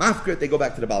 He's not mafkarid, they go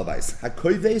back to the Baal Habayis.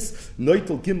 HaKoives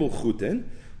noitel gimel chutin.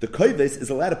 The koives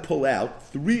is allowed to pull out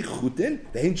 3 chutin,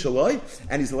 the hein shaloi,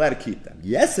 and he's allowed to keep them.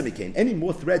 Yes, if he came, any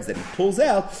more threads that he pulls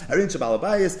out, harin Baal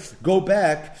Habayis, go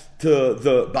back to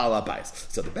the Baal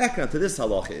Habayis. So the background to this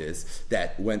halacha is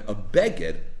that when a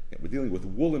beged, we're dealing with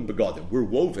woolen begadim, we're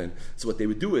woven, so what they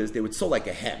would do is they would sew like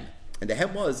a hem. And the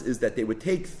hem is that they would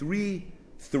take 3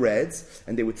 threads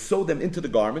and they would sew them into the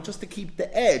garment just to keep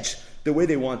the edge the way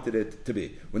they wanted it to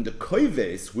be. When the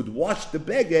koives would wash the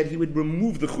beged, he would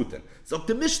remove the chutin. So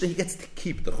the Mishnah, he gets to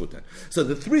keep the chutin. So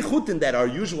the 3 chutin that are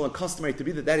usual and customary to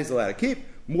be that he's allowed to keep,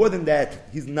 more than that,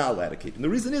 he's not allowed to keep. And the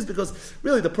reason is because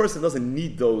really the person doesn't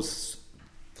need those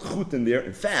chutin there.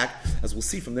 In fact, as we'll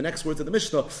see from the next words of the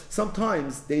Mishnah,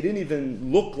 sometimes they didn't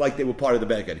even look like they were part of the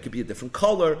beged. It could be a different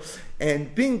color,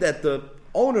 and being that the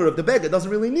owner of the beged doesn't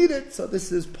really need it, so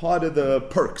this is part of the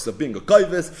perks of being a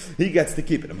koivis. He gets to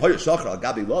keep it.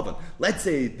 Let's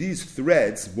say these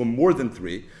threads were more than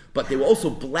 3, but they were also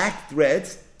black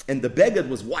threads, and the beged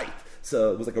was white.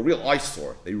 So it was like a real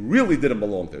eyesore. They really didn't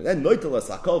belong there. Then then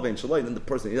the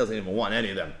person, he doesn't even want any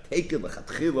of them. Take it,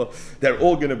 they're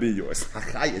all going to be yours. What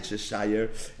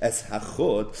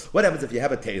happens if you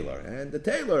have a tailor? And the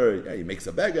tailor, he makes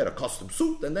a beged, a custom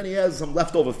suit, and then he has some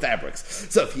leftover fabrics.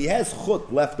 So if he has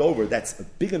chut left over that's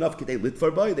big enough that you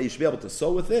should be able to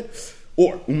sew with it.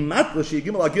 Or he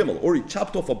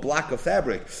chopped off a block of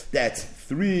fabric that's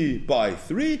 3 by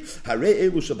 3. The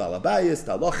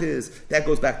halach is that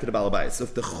goes back to the Baal Habayis. So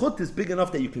if the chut is big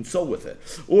enough that you can sew with it,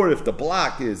 or if the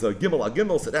block is a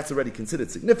gimel, so that's already considered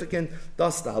significant.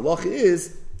 Thus, the halach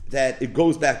is that it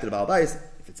goes back to the Baal Habayis.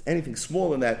 If it's anything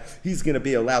smaller than that, he's going to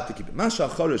be allowed to keep it.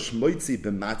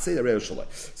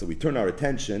 So we turn our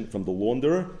attention from the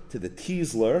launderer to the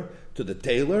teasler, to the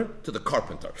tailor, to the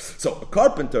carpenter. So a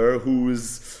carpenter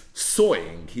who's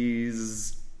sawing,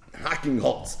 he's hacking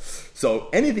holes. So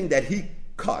anything that he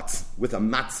cuts with a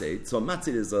matzet, so a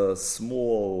matzet is a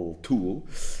small tool.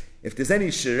 If there's any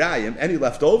shirayim, any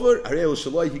left over,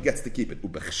 he gets to keep it.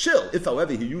 If,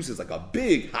 however, he uses like a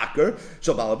big hacker,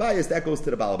 that goes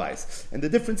to the Baal Habayis. And the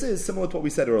difference is similar to what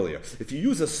we said earlier. If you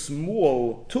use a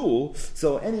small tool,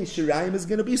 so any shirayim is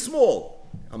going to be small.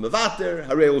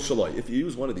 If you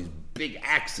use one of these big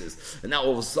axes, and now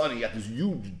all of a sudden you got this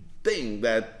huge thing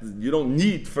that you don't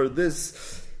need for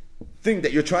this thing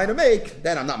that you're trying to make,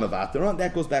 then I'm not mevater on.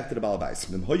 That goes back to the Baal Habayis.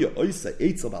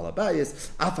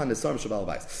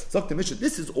 So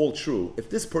this is all true. If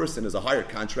this person is a hired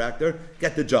contractor,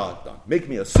 get the job done. Make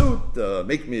me a suit,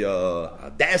 make me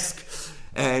a desk,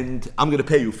 and I'm going to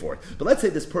pay you for it. But let's say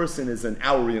this person is an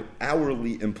hourly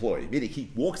employee, meaning he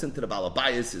walks into the Baal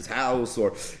Habayis' house,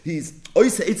 or he's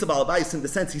oisa eitz Baal Habayis in the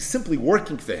sense he's simply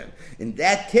working for him. In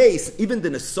that case, even the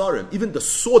nesarim, even the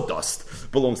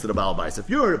sawdust belongs to the Baal Habayis. If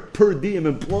you're a per diem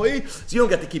employee, so you don't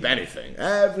get to keep anything.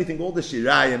 Everything, all the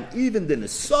shirayim, even the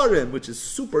nesarim, which is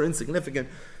super insignificant,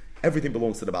 everything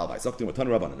belongs to the Baal Habayis. So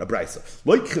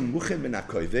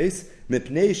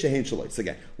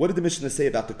again, what did the Mishnah say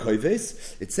about the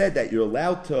koives? It said that you're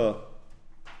allowed to,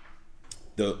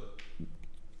 the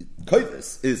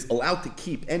koives is allowed to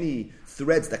keep any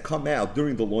threads that come out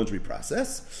during the laundry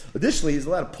process. Additionally, he's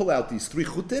allowed to pull out these 3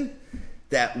 chutin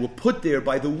that were put there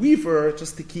by the weaver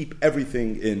just to keep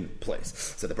everything in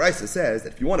place. So the Brisa says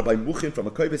that if you want to buy muchin from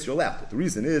a kovis, you're allowed to. The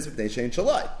reason is if they change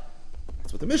shalai.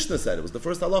 That's what the Mishnah said. It was the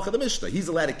first halacha of the Mishnah. He's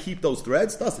allowed to keep those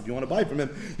threads. Thus, if you want to buy from him,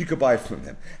 you could buy from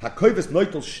him. HaKovis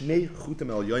noitel shnei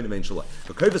chutim el yoin vein shalai. If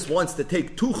a kovis wants to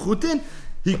take 2 chutin,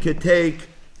 he could take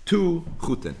 2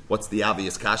 chutin. What's the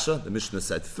obvious kasha? The Mishnah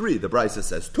said 3. The Brisa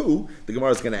says 2. The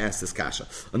Gemara is going to ask this kasha.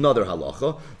 Another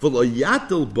halacha. V'lo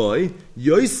yatel boy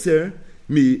yoiser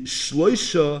mi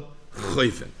shloisha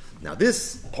chayfen. Now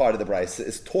this part of the Brisa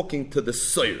is talking to the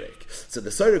soyrek. So the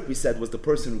soyrek, we said, was the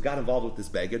person who got involved with this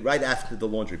beged right after the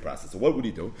laundry process. So what would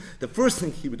he do? The first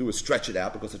thing he would do is stretch it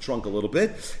out because it shrunk a little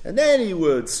bit, and then he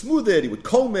would smooth it, he would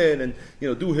comb it, and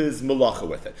do his malacha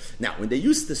with it. Now, when they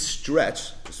used to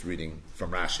stretch, just reading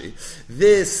from Rashi,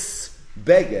 this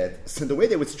beged, so the way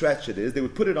they would stretch it is they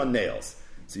would put it on nails.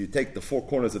 So you take the 4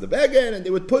 corners of the beged and they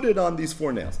would put it on these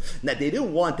 4 nails. Now they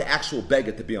didn't want the actual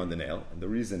beged to be on the nail, and the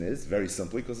reason is very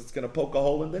simply because it's going to poke a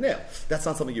hole in the nail. That's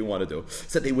not something you want to do.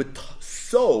 So they would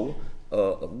sew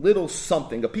a little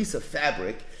something, a piece of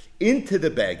fabric, into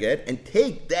the beged and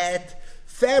take that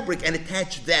fabric and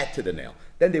attach that to the nail.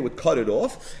 Then they would cut it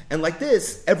off, and like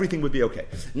this, everything would be okay.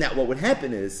 Now what would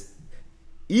happen is,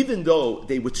 even though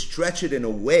they would stretch it in a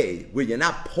way where you're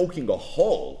not poking a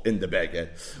hole in the beged,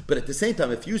 but at the same time,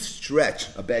 if you stretch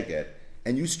a beged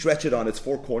and you stretch it on its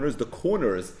 4 corners, the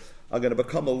corners are going to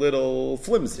become a little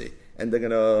flimsy, and they're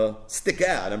going to stick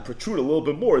out and protrude a little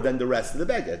bit more than the rest of the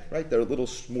beged, right? They're a little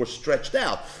more stretched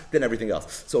out than everything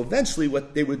else. So eventually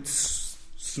what they would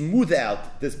smooth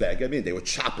out this beged, they would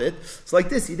chop it. So like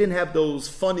this, you didn't have those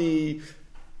funny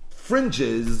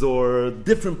fringes or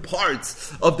different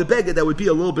parts of the beged that would be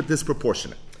a little bit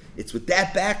disproportionate. It's with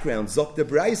that background, Zok de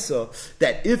Braisa,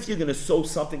 that if you're going to sew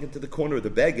something into the corner of the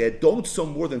beged, don't sew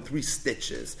more than 3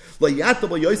 stitches. Right?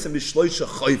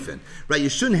 You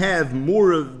shouldn't have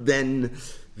more than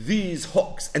these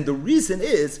hooks. And the reason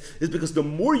is because the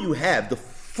more you have, the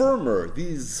firmer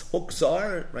these hooks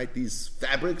are, right? These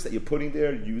fabrics that you're putting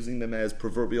there, using them as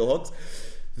proverbial hooks,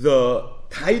 the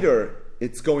tighter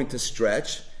it's going to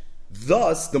stretch.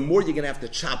 Thus, the more you're going to have to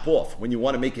chop off when you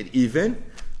want to make it even.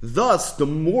 Thus, the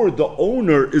more the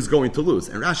owner is going to lose.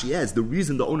 And Rashi adds, the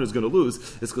reason the owner is going to lose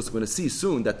is because we're going to see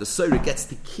soon that the soyer gets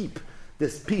to keep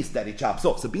this piece that he chops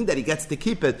off. So being that he gets to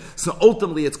keep it, so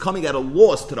ultimately it's coming at a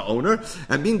loss to the owner,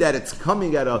 and being that it's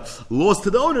coming at a loss to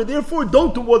the owner, therefore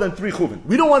don't do more than 3 chuvin.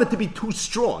 We don't want it to be too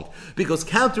strong, because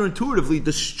counterintuitively,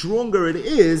 the stronger it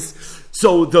is,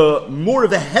 so the more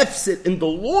of a hefset in the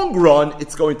long run,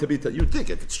 it's going to be, you'd think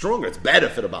if it's stronger, it's better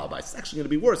for the Baal Bais. It's actually going to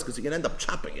be worse, because you can end up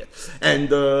chopping it, and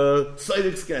the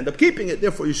Soyreks can end up keeping it,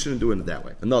 therefore you shouldn't do it that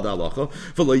way. Another halacha,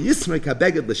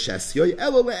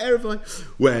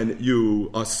 when you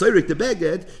are Soyrek the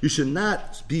beged, you should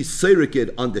not be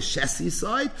Soyrek on the chassis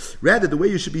side, rather the way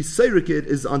you should be Soyrek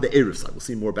is on the Erev side. We'll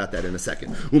see more about that in a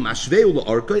second.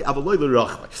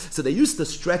 So they used to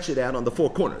stretch it out on the 4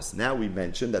 corners. Now we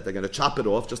mentioned that they're going to chop it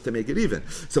off just to make it even.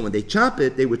 So when they chop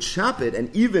it, they would chop it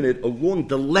and even it along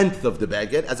the length of the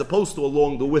beged as opposed to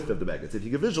along the width of the beged. So if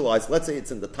you can visualize, let's say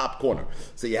it's in the top corner.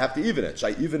 So you have to even it.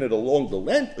 Should I even it along the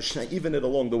length or should I even it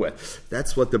along the width?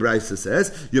 That's what the Brisa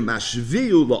says.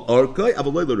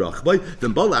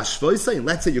 And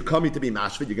let's say you're coming to be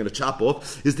mashvid, you're going to chop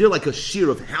off. Is there like a shear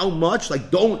of how much?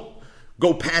 Like don't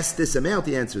go past this amount?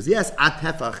 The answer is yes. At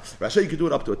tefach. Rasha, you can do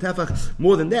it up to a tefach.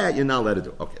 More than that, you're not allowed to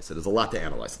do. Okay, so there's a lot to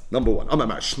analyze. Number 1,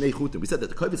 shnei chutin. We said that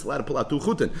the kovis is allowed to pull out 2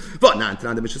 chutin. But now,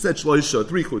 the Mishnah said 3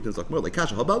 chutins. Like more like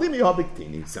kasha.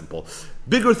 Simple.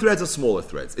 Bigger threads or smaller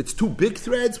threads? It's 2 big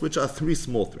threads, which are 3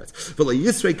 small threads. So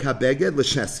you're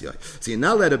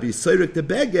not allowed to be soyrek the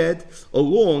beged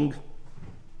along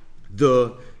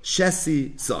the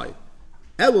chassis side.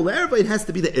 It has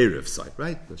to be the Erev side,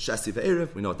 right? The chassis for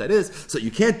Erev, we know what that is. So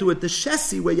you can't do it the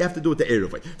chassis way, you have to do it the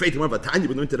Erev way.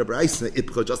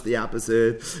 Just the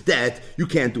opposite, that you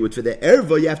can't do it for the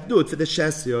Erev, you have to do it for the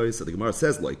chassis. So the Gemara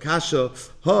says, like kasha,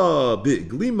 ha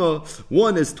glima.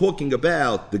 One is talking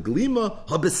about the glima,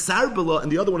 ha besarbala,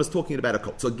 and the other one is talking about a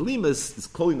coat. So glima is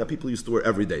clothing that people used to wear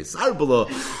every day. Sarbala,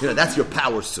 that's your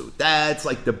power suit. That's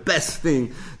like the best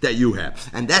thing that you have.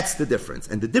 And that's the difference.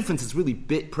 And the difference is really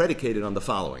predicated on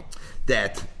the following,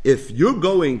 that if you're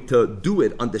going to do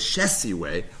it on the chassis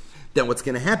way, then what's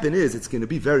going to happen is it's going to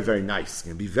be very, very nice. It's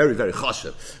going to be very, very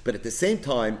chashav. But at the same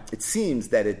time, it seems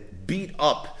that it beat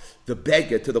up the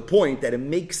beged to the point that it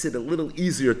makes it a little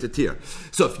easier to tear.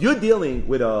 So if you're dealing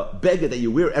with a beged that you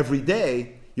wear every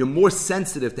day, you're more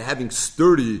sensitive to having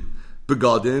sturdy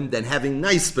begadim than having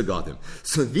nice begadim.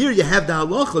 So there you have the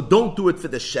halacha, don't do it for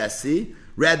the shesi,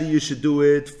 rather you should do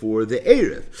it for the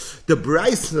erev. The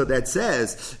brayso that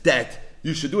says that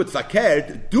you should do it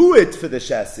fakert, do it for the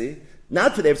shesi,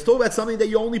 not for them. It's talking about something that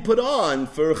you only put on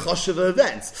for chashuva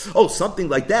events. Oh, something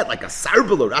like that, like a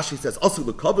sarbala. Rashi says, also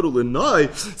the kavod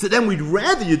u'lenai. So then we'd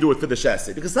rather you do it for the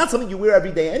shesi, because it's not something you wear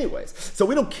every day anyways. So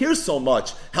we don't care so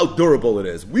much how durable it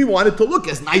is. We want it to look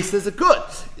as nice as it could.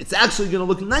 It's actually going to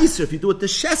look nicer if you do it the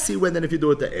shesi than if you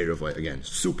do it the erev. Again,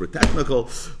 super technical,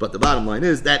 but the bottom line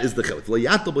is, that is the chiluk.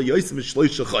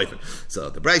 So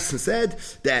the Bryson said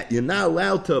that you're not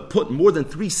allowed to put more than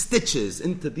 3 stitches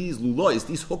into these lulois,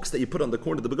 these hooks that you put on the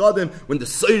corner of the begadim, when the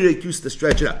soyrek used to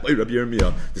stretch it out.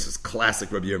 This is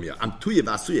classic Rabbi Yirmiyah.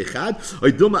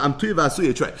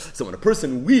 So when a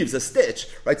person weaves a stitch,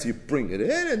 right, so you bring it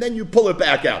in and then you pull it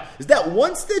back out. Is that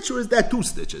 1 stitch or is that 2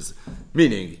 stitches?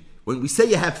 Meaning, when we say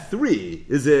you have 3,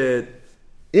 is it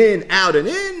in, out, and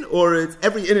in, or it's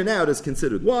every in and out is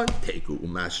considered 1?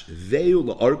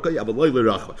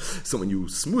 So when you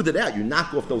smooth it out, you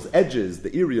knock off those edges,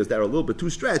 the areas that are a little bit too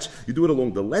stretched, you do it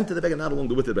along the length of the bag and not along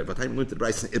the width of the bag. By the time you learn to the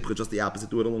Bryce and Ibcha, just the opposite,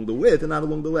 do it along the width and not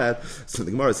along the length. So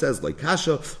the Gemara says, like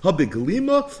kasha,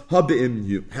 habeglima,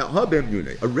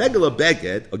 habemyune. A regular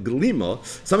baguette, a glima,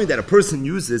 something that a person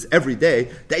uses every day,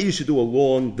 that you should do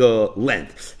along the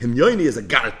length. Himyoini is a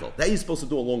gartel, that you're supposed to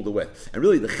do along the width. And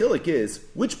really the chilik is,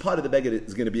 which part of the baguette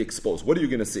is going to be exposed? What are you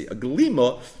going to see? A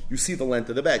glima, you see the length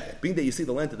of the baguette. Being that you see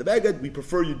the length of the baguette, we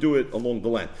prefer you do it along the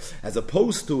length. As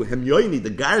opposed to hemyoini, the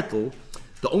gartel,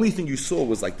 the only thing you saw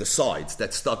was like the sides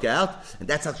that stuck out, and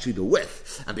that's actually the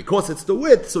width. And because it's the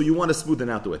width, so you want to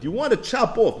smoothen out the width. You want to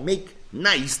chop off, make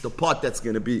nice the part that's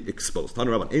going to be exposed. You're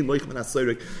not allowed to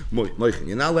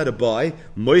buy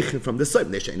moichin from the side.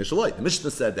 The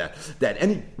Mishnah said that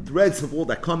any threads of wool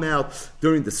that come out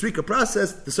during the srika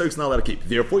process, the sirik's not allowed to keep.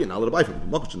 Therefore, you're not allowed to buy from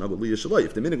him.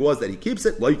 If the minig was that he keeps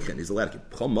it, he's allowed to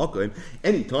keep.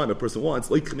 Anytime a person wants,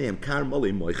 you're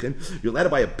allowed to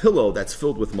buy a pillow that's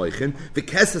filled with moichin, the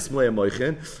keses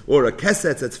moichin, or a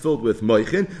keset that's filled with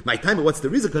moichin. My time, what's the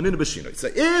reason? So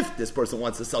if this person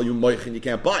wants to sell you moichin, you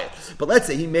can't buy it. But let's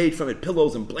say he made from it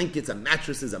pillows and blankets and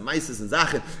mattresses and mices and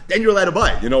zachin, then you're allowed to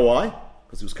buy it. You know why?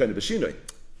 Because it was kind of a shinoi.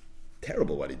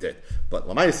 Terrible what he did. But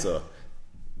lamaisa,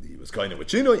 he was kind of a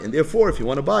shinoi, and therefore, if you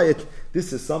want to buy it,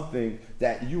 this is something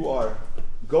that you are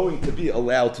going to be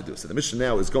allowed to do. So the Mishnah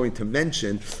now is going to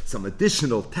mention some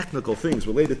additional technical things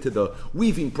related to the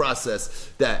weaving process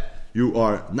that you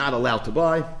are not allowed to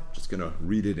buy. Just going to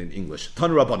read it in English.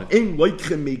 Tan Rabbanan, ein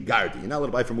loikchen me gardi. You're not allowed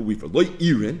to buy from a weaver. Loi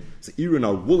irin. So irin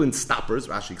are woolen stoppers.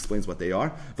 Rashi explains what they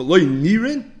are. V'loi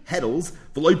nirin, heddles.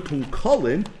 V'loi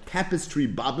punkolin, tapestry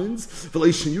bobbins.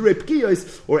 V'loi shenyure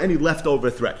pkiyos, or any leftover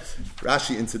thread.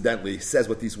 Rashi, incidentally, says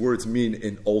what these words mean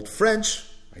in Old French.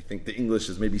 I think the English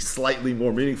is maybe slightly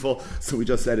more meaningful, so we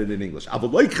just said it in English. Says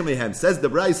the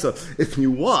Braisa, if you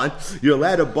want, you're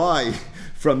allowed to buy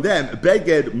from them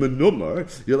beged menumar.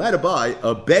 You're allowed to buy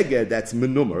a beged that's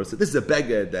menumar. So this is a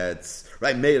beged that's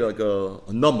made like a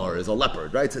numar, is a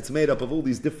leopard, right? So it's made up of all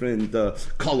these different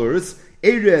colors.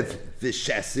 Erev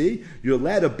v'shesi, you're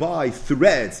allowed to buy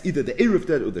threads, either the erev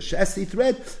thread or the shesi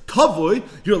thread. Tavoy,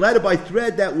 you're allowed to buy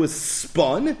thread that was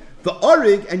spun. The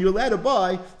arig, and you're allowed to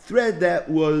buy thread that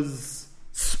was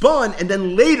spun and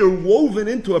then later woven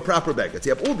into a proper beged. So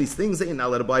you have all these things that you're not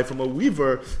allowed to buy from a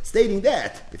weaver, stating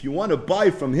that if you want to buy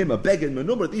from him a beged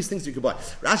menumar, these things you can buy.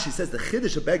 Rashi says the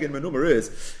chiddush of beged menumar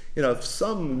is, if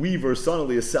some weaver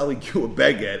suddenly is selling you a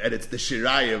beged and it's the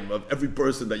shirayim of every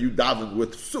person that you daven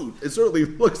with suit, it certainly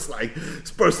looks like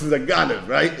this person's a ganev,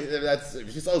 right? That's,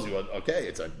 if she sells you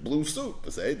it's a blue suit,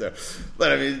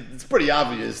 but I mean, it's pretty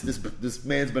obvious this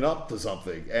man's been up to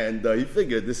something, and he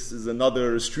figured this is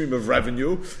another stream of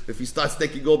revenue. If he starts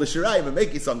taking all the shirayim and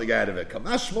making something out of it,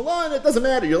 kamash malan, it doesn't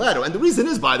matter, you're allowed to. And the reason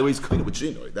is, by the way, he's kind of with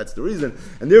shinoi. That's the reason,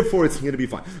 and therefore it's going to be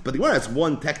fine. But the Gemara has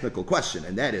one technical question,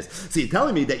 and that is, so you're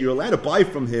telling me that you're allowed to buy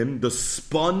from him the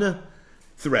spun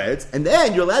threads, and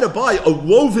then you're allowed to buy a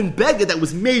woven beged that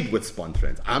was made with spun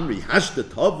threads. Amri hashta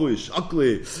tavush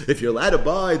akli. If you're allowed to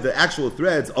buy the actual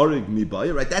threads, arig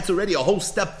mibaya, right? That's already a whole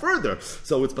step further.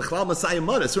 So it's bechlal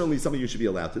masayimana. Certainly something you should be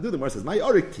allowed to do. The Gemara says, my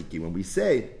arig tiki. When we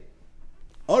say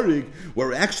arig, what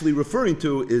we're actually referring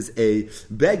to is a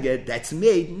beged that's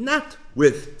made not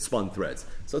with spun threads.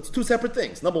 So it's two separate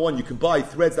things. Number one, you can buy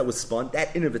threads that was spun.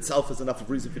 That in of itself is enough of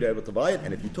reason for you to be able to buy it.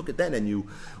 And if you took it then and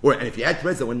if you had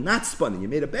threads that were not spun and you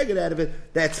made a beged out of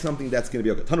it, that's something that's going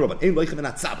to be okay. You're not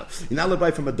allowed to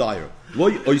buy from a dyer.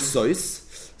 Loy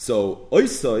oisois. So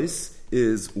oisois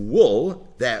is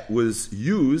wool that was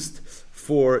used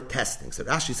for testing. So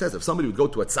Rashi says if somebody would go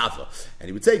to a tzava and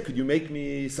he would say, could you make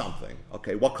me something?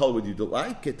 Okay, what color would you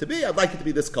like it to be? I'd like it to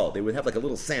be this color. They would have like a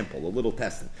little sample, a little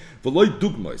testing. V'loi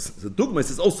dugmos. So dugmos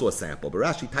is also a sample, but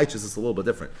Rashi teaches us a little bit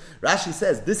different. Rashi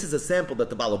says this is a sample that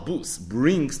the balabus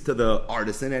brings to the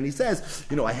artisan, and he says,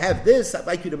 I have this, I'd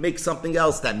like you to make something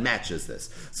else that matches this.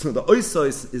 So the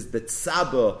oisos is that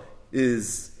tzaba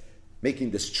is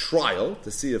making this trial to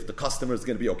see if the customer is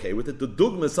going to be okay with it. The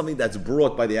dugma is something that's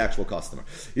brought by the actual customer.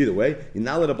 Either way, you're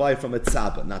not allowed to buy from a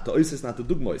tzaba, not the oisis, not the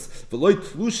dugmois. V'loi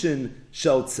tlushin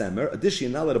shel tzemer.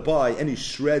 Additionally, you're not allowed to buy any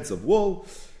shreds of wool.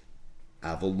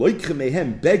 However,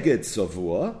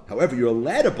 you're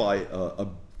allowed to buy a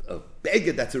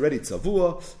beged that's already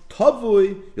tzavua,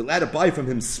 tavui, you're allowed to buy from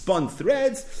him spun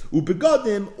threads,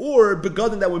 ubegadim, or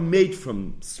begadim that were made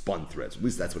from spun threads. At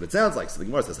least that's what it sounds like. So the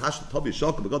Gemara says, tavi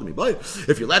shaka begadim buy.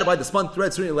 If you're allowed to buy the spun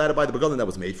threads, so you're allowed to buy the begadim that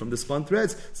was made from the spun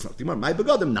threads. It's not the Gemara, my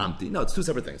begadim namti. No, it's two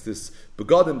separate things. This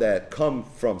begadim that come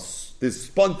from this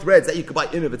spun threads that you can buy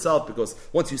in of itself, because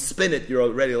once you spin it, you're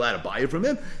already allowed to buy it from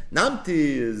him. Namti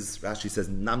is, Rashi says,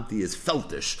 namti is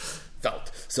feltish.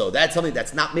 Felt. So that's something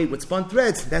that's not made with spun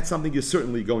threads. That's something you're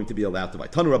certainly going to be allowed to buy.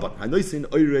 Tanu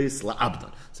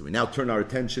Rabban. So we now turn our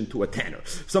attention to a tanner.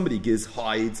 If somebody gives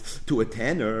hides to a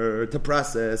tanner to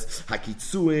process,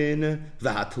 hakitsuin,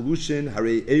 v'hatalushin, hare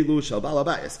elu shal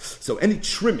balabayas. So any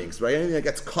trimmings, right? Anything that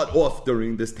gets cut off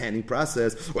during this tanning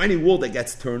process, or any wool that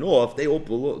gets turned off, they all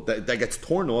belong, that gets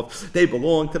torn off, they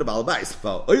belong to the balabayas.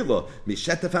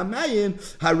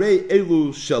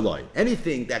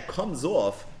 Anything that comes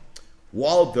off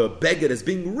while the beged is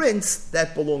being rinsed,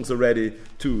 that belongs already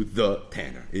to the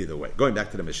tanner. Either way. Going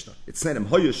back to the Mishnah. It's said,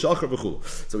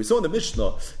 so we saw in the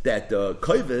Mishnah that the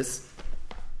koivis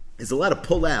is allowed to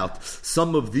pull out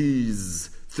some of these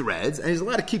threads, and he's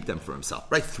allowed to keep them for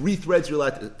himself. Right? 3 threads you're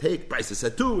allowed to take. Bryce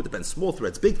said 2. It depends. Small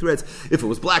threads, big threads. If it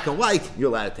was black and white, you're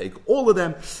allowed to take all of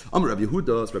them. Rabbi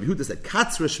Yehuda said,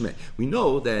 Katzra Shmei. We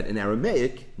know that in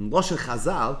Aramaic, in Lashon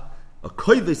Chazal, a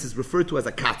koivis is referred to as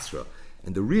a katzra.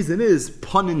 And the reason is,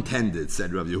 pun intended,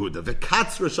 said Rav Yehuda,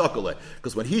 v'katzra shakale,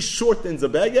 because when he shortens a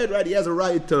beged, right, he has a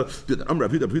right to do that.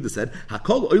 Rav Yehuda said,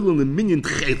 hakol oilun l'minyan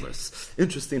tchelis.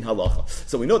 Interesting halacha.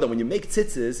 So we know that when you make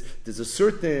tzitzis, there's a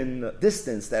certain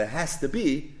distance that it has to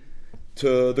be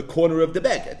to the corner of the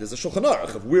beged. There's a shulchan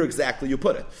aruch of where exactly you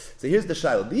put it. So here's the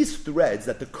shaila. These threads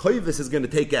that the koivis is going to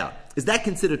take out, is that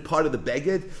considered part of the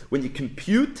beged when you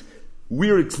compute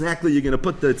where exactly you're going to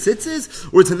put the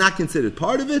tzitzis, or it's not considered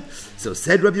part of it? So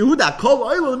said Rabbi Yehuda, kol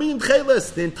oil mean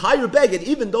tchelis, the entire beged,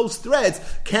 even those threads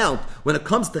count when it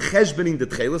comes to cheshbening the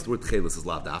tchelis. The word tchelis is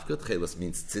lav dafka. Tchelis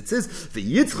means tzitzis. The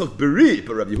Yitzchak beri,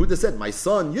 but Rabbi Yehuda said, my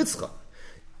son Yitzchak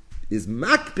is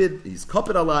makbid, he's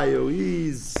kapid alayu,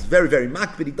 he's very, very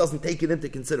makbid, he doesn't take it into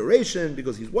consideration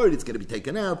because he's worried it's going to be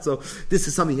taken out, so this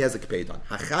is something he has a kped on.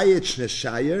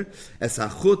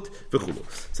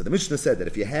 So the Mishnah said that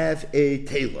if you have a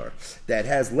tailor that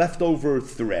has leftover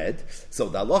thread, so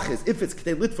the halach is, if it's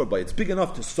k'tei litfor by, it's big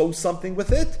enough to sew something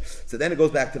with it, so then it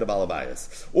goes back to the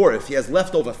balabayas. Or if he has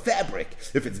leftover fabric,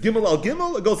 if it's gimel al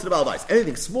gimel, it goes to the balabayas.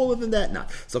 Anything smaller than that,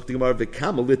 not. So Bava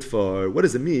Kama litfor, what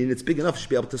does it mean? It's big enough, you should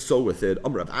be able to sew with it.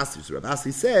 Rav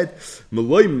Asi said,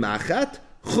 "Meloi machat,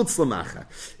 chutz lamachat."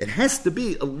 It has to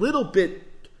be a little bit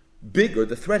bigger.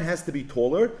 The thread has to be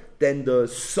taller than the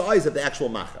size of the actual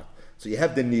machat. So you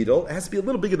have the needle; it has to be a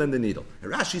little bigger than the needle.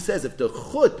 And Rashi says if the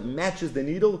chut matches the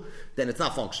needle, then it's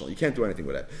not functional. You can't do anything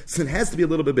with it. So it has to be a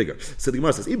little bit bigger. So the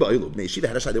Gemara says, "Iba ilu bnei shiva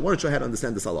hadashai." They weren't sure how to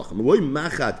understand this halacha. Meloi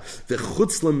machat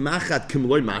v'chutz lamachat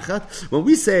k'meloi machat. When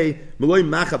we say meloi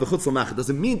machat v'chutz lamachat,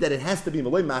 does it mean that it has to be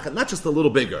meloi machat, not just a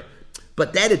little bigger?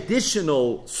 But that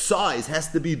additional size has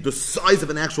to be the size of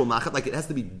an actual machat, like it has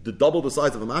to be double the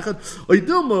size of a machat.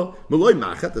 Oidilma, meloi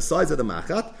machat, the size of the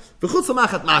machat, v'chutz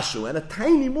machat mashu, and a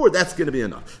tiny more, that's going to be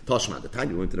enough. Tashma, the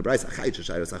tiny went to the brayse, achayit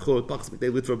shashayos achot, pachas miktei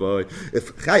litva boy.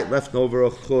 If chayit left over a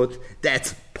chut,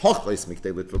 that's pachas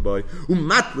miktei litva boy.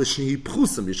 Umatlis shehi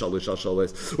pchusim yishalosh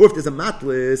hashalos. Or if there's a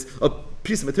matlis, a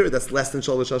piece of material that's less than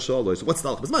shalosh hashalos. So what's the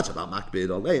halach? As much about makbid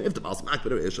alein. If the bal's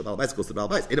makbid or ishal balbais goes to the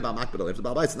balbais. Ain't about makbid alein. If the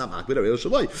balbais is not makbid or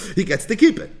ishal, he gets to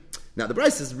keep it. Now the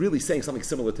Bryce is really saying something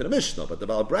similar to the Mishnah, but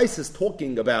the Bryce is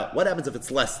talking about what happens if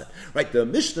it's less than. Right? The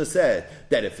Mishnah said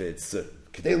that if it's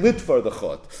K'tei lit for the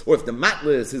chut, or if the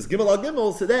matlis is gimel al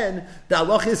gimel, so then the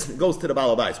halach goes to the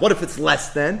balabais. What if it's less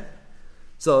than?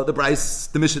 So the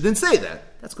Mishnah didn't say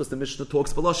that. That's because the Mishnah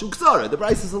talks B'lashon Ksara. The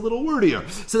Brisa is a little wordier.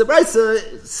 So the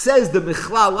Brisa says the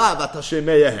Michlal Lav Atashem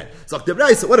Meyehen. So the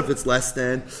Brisa, what if it's less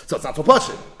than? So it's not so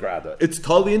pashut. It's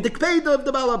totally in the Kpeda of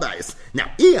the Balabayis.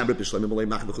 Now, Bishlam,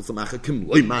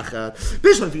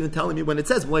 if you're telling me when it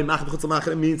says it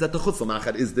means that the Chutz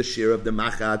L'Machad is the share of the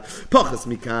Machad. Pachas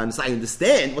Mikan. So I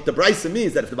understand what the Brisa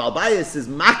means, that if the Balabayis is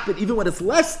Machbid, even when it's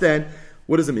less than,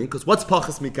 what does it mean? Because what's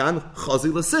Pachas Mikan?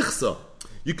 Chazi L'Sichsa.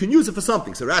 You can use it for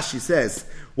something. So Rashi says,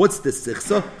 what's this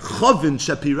sichsa? Chavin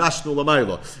shapirashnu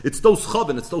l'mayla. It's those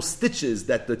chavin, it's those stitches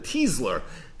that the teasler,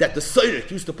 that the Seirik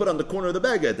used to put on the corner of the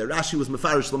beged. The Rashi was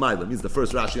mefarish l'mayla. It means the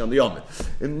first Rashi on the Yomid.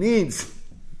 It means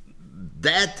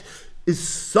that is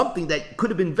something that could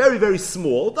have been very, very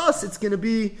small. Thus, it's going to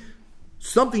be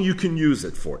something you can use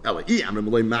it for.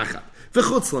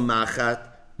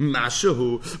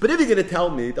 Mashahu. But if you're going to tell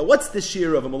me that what's the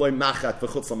shear of a malay machat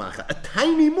v'chutz l'machat, a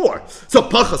tiny more. So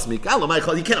pachas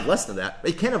mikal, you can't have less than that.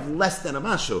 You can't have less than a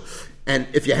mashu. And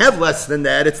if you have less than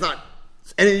that, it's not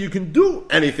anything you can do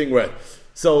anything with.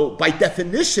 So by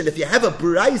definition, if you have a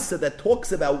braysa that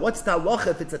talks about what's the halacha,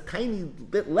 if it's a tiny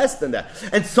bit less than that,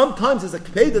 and sometimes there's a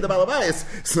kpeda the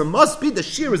balabayas, so it must be the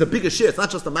shear is a bigger shear. It's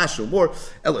not just a mashu. More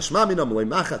elashmamina malay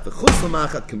machat v'chutz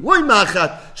l'machat kimloy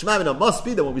machat. Shmamina must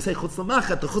be that when we say chutz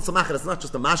l'machat, the chutz l'machat is not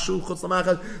just a mashu chutz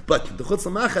l'machat, but the chutz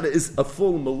l'machat is a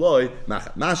full malay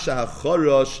machat. Masha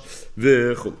hachorosh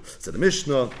v'chul. So the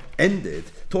Mishnah ended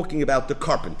talking about the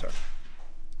carpenter.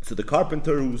 So the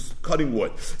carpenter who's cutting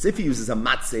wood. So if he uses a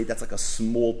matzeh, that's like a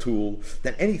small tool,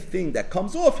 then anything that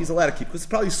comes off, he's allowed to keep, because it's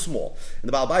probably small. And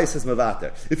the Baal Bayis says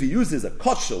mevater. If he uses a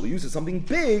koshel, he uses something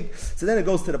big, so then it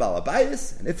goes to the Baal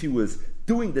Bayis, and if he was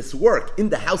doing this work in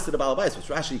the house of the Baal Bayis, which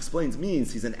Rashi explains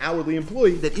means he's an hourly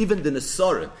employee, that even the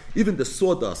Nesarim, even the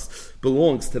sawdust,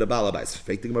 belongs to the Baal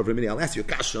Bayis. I'll ask you a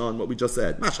kasha on what we just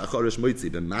said.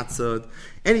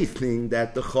 Anything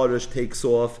that the chorish takes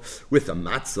off with a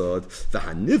matzad,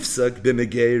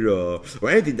 or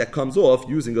anything that comes off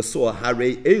using a saw, hare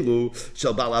elu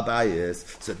shel Baal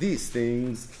Bayis. So these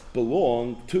things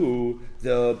belong to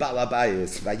the Baal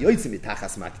Bayis.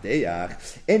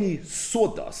 Any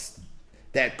sawdust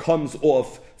that comes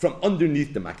off from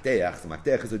underneath the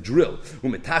makdeach is a drill,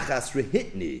 umetachas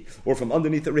rehitni, or from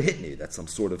underneath the rehitni, that's some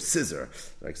sort of scissor,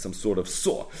 like some sort of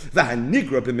saw.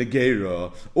 V'hanigra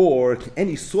b'megeira, or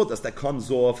any sawdust that comes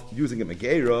off using a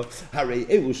megeira, harei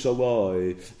elu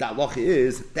shaloi. The halacha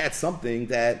is, that's something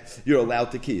that you're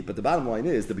allowed to keep. But the bottom line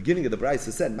is, the beginning of the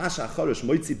brayso said, masha chorosh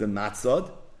moitzi b'matzad,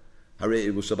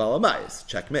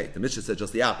 checkmate. The Mishnah said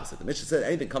just the opposite. The Mishnah said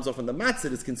anything comes off from the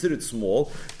matzah is considered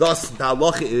small. Thus, the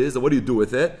halacha is, what do you do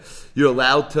with it? You're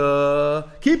allowed to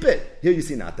keep it. Here you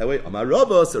see not that way. Amar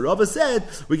Rava, so Rava said,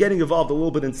 we're getting involved a little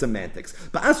bit in semantics.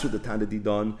 But as for the Tana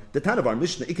Didon, the Tana of our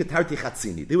Mishnah, iketarti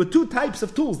chatzini. There were two types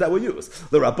of tools that were used.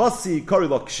 The Rabasi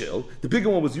karilok kshil, the bigger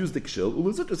one was used the kshil,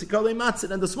 uluzutusi karle matzah,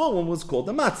 and the small one was called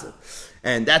the matzah.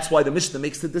 And that's why the Mishnah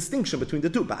makes the distinction between the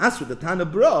two. But as for the Tana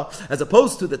Bra, as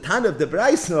opposed to the Tana of the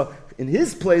Braisa, in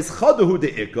his place, chadahu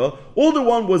de ikka, older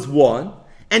one was one,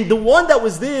 and the one that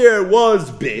was there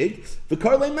was big, the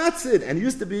karle matzid, and it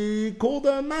used to be called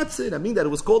a matzid. I mean that it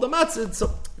was called a matzid,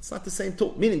 so it's not the same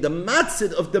tool. Meaning the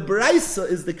matzid of the Braisa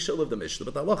is the kshil of the Mishnah,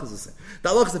 but the halach is the same. The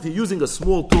halach is if you're using a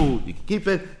small tool, you can keep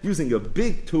it. Using a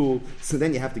big tool, so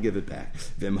then you have to give it back.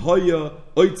 V'em hoya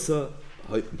oitza.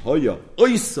 So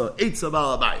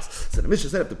the Mishnah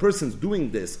said if the person's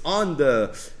doing this on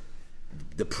the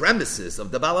premises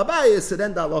of the Baal Bayis, so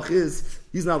then the halach is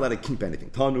he's not allowed to keep anything.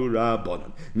 Tanu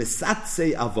Rabbanan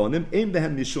Mesatse avonim ein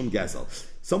behem mishum gezel.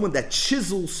 Someone that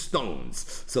chisels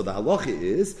stones. So the halacha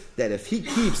is that if he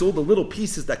keeps all the little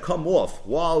pieces that come off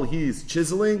while he's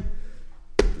chiseling,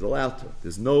 he's allowed to.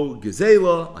 There's no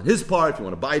gezela on his part. If you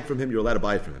want to buy it from him, you're allowed to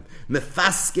buy it from him.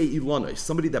 Mefaske ilonosh,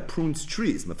 somebody that prunes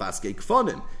trees. Mefaske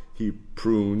kfanim, he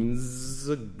prunes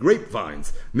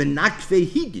grapevines. Menakve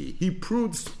higi, he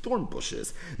prunes thorn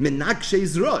bushes. Menakshe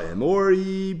zraim, or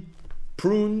he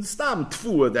prunes stam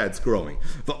tfua that's growing.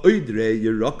 Va'oidre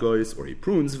yerokos, or he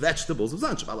prunes vegetables. If the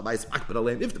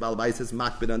balabais is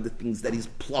makbid on the things that he's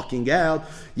plucking out,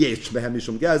 yesh behem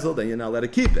mishum gezel, then you're not allowed to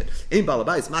keep it. In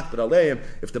balabais makbid aleim,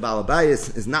 if the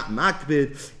balabais is not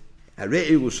makbid, in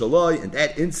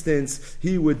that instance,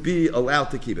 he would be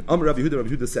allowed to keep it. Amar Rav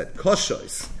Yehuda said,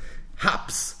 koshos,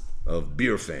 hops of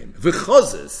beer fame,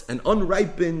 v'chozes, an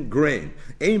unripened grain,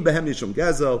 ein behem yishum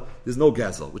gazel, there's no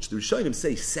gazel, which the Rishonim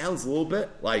say sounds a little bit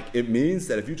like it means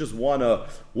that if you just want to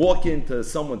walk into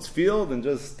someone's field and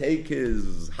just take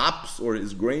his hops or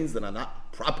his grains that are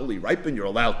not properly ripened, you're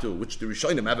allowed to, which the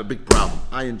Rishonim have a big problem.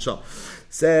 Ayin Sham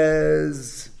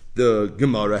says The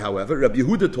Gemara, however, Rabbi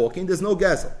Yehuda talking, there's no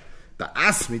gezel. The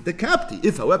asmi, the kapti.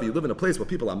 If, however, you live in a place where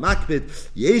people are makbid,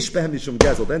 yesh behem mishum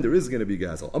gezel, then there is going to be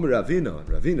gezel. Amar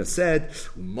Ravina said,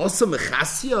 Masa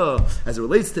Mechasya, as it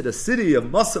relates to the city of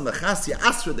Masa Mechasya,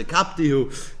 Asra the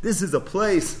kaptihu, this is a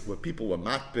place where people were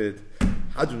makbid.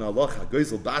 Hadrun Allah,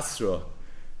 Hagoizel Basra,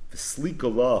 V'slik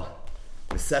Allah,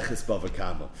 Meseches Bava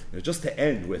Kama. Just to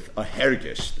end with a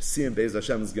hergish, the Siyam Beis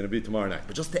Hashem is going to be tomorrow night,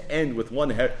 but just to end with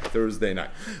one Thursday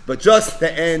night. But just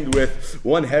to end with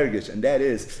one hergish, and that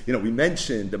is, we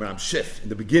mentioned the Ram Shif in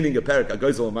the beginning of Perak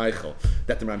Agoizel Meichel,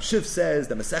 that the Ram Shif says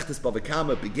the Meseches Bava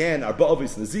Kama began Arba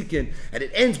Avis Nezikin, and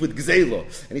it ends with Gzela.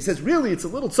 And he says, really, it's a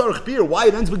little tzarech beer why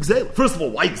it ends with Gzela. First of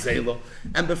all, why Gzela?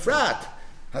 And Befrat,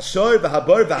 Hashor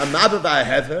v'Habor v'Hamava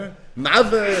v'Hever,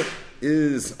 Mava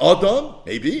is Adam,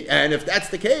 maybe, and if that's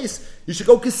the case, you should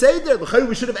go Keseder.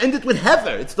 We should have ended with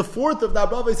Hever. It's the fourth of the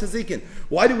Abavai Sazikin.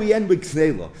 Why do we end with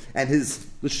Ksela? And his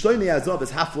L'shtoini Azov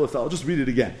is half full of. I'll just read it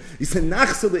again. He said,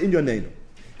 Nachsele in your name.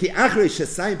 Ki achrei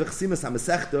shesayim b'chsimas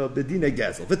ha-mesechta b'dinei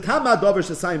gezel. V'tama adavar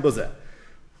shesayim bozeh.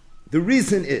 The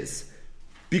reason is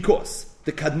because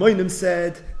the Kadmoinim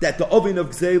said that the oven of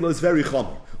Gzela is very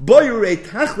chomer. The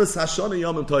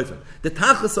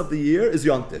tachlis of the year is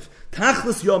Yom Tiv.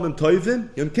 Tachlis Yom Tovim,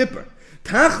 Yom Kippur.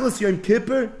 Tachlis Yom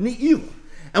Kippur, Ne'ilah.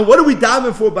 And what are we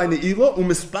davening for by Ne'ilah?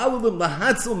 U'mispalalim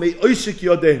lahatzel me'oishik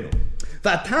yodenu.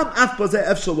 V'atam af bazeh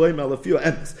ef shaloim alafio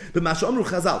emes. B'masha omru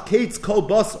chazal, kates kol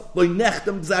basel, lo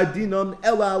nechtem gzar dinon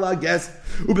ela ala ges.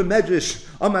 U'b'medrash,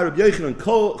 Amar Rabbi Yochanan,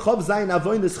 chov zayin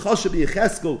avoynis choshe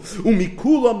b'yecheskel,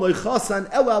 u'mikulam lo chasan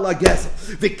ela ala gezel.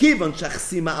 V'kivan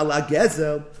shachsima ala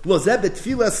gezel, lo zeh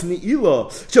betfilas ni'ila,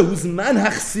 shehuzman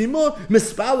hachsima,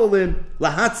 mispalalim,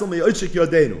 lahatzel me'oishik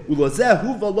yodenu. U'lo zeh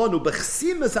hu valonu,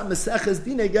 b'chsimas ha-meseches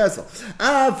dinei gezel.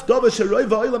 Av dova sheroi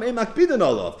v'oilam ein makpidin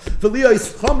olav. V'liya is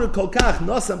chomer kol kach,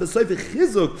 nasam b'soif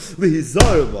v'chizuk,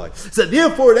 v'hizar v'loi. So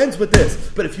therefore it ends with this.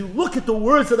 But if you look at the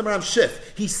words of the Maram Shif,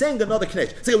 he's saying another connection.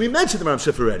 So we mentioned the Maram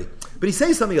Shif already, but he's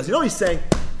saying something else. You know what he's saying?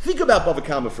 Think about Bava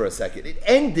Kama for a second. It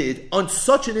ended on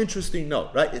such an interesting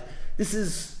note, right? This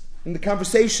is in the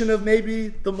conversation of maybe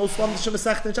the most famous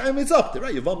Masechta. I mean, it's up there,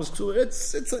 right?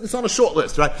 It's on a short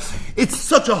list, right? It's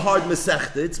such a hard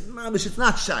Masechta. It's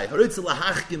not shy.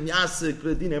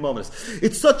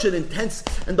 It's such an intense,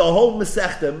 and the whole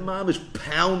Masechta, mamish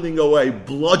pounding away,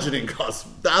 bludgeoning us,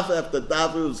 daf after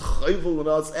daf. It was chayvul on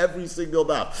us every single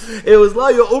daf. It was la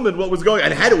umin what was going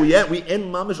on. And how do we end? We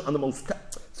end mamish on the most.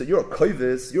 So you're a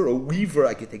koivis, you're a weaver.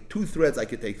 I could take 2 threads, I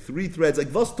could take 3 threads.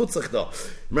 Like was tutzach da?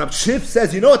 Rav Shif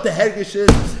says, you know what the hergish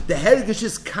is? The hergish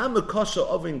is kama kasha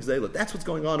ovin gzela. That's what's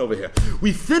going on over here.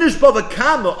 We finished Bava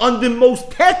Kama on the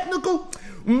most technical.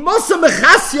 Masa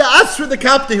mechasya asra the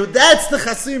kaptihu. That's the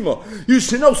chasima. You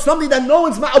should know something that no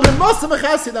one's ma'al. Masa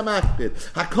mechasya the makbid.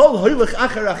 Hakol hoylech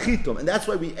achar achitum. And that's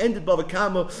why we ended Bava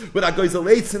Kama with Agoizel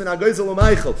Eitzim and Agoizel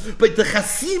Meichel. But the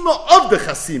chasima of the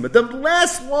chasima, the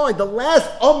last line, the last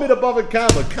amid of Bava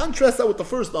Kama, contrast that with the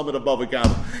first amid of Bava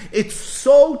Kama. It's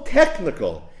so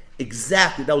technical.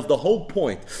 Exactly, that was the whole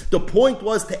point. The point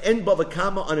was to end Bava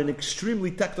Kama on an extremely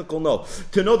technical note.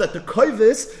 To know that the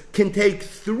koivis can take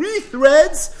 3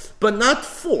 threads, but not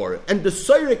 4. And the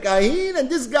soyrek ahin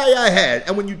and this guy I had.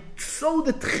 And when you sew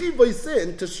the tchivois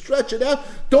in to stretch it out,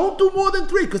 don't do more than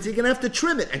 3, because you're going to have to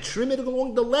trim it. And trim it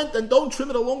along the length, and don't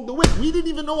trim it along the width. We didn't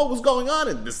even know what was going on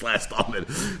in this last Amid,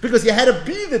 because you had to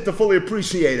be there to fully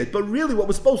appreciate it. But really what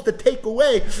we're supposed to take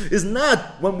away is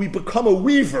not when we become a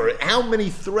weaver, how many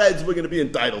threads we're going to be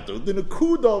entitled to. The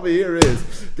Nakuda over here is,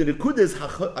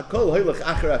 Hakol Hoylech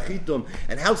Achar Achitum,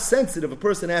 and how sensitive a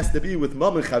person has to be with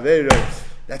Mam and Chaveira.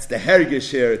 That's the hergish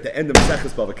here at the end of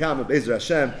Maseches Bava Kama, Be'ezer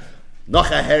Hashem.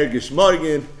 Noch a hergish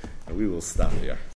morgen, and we will stop here.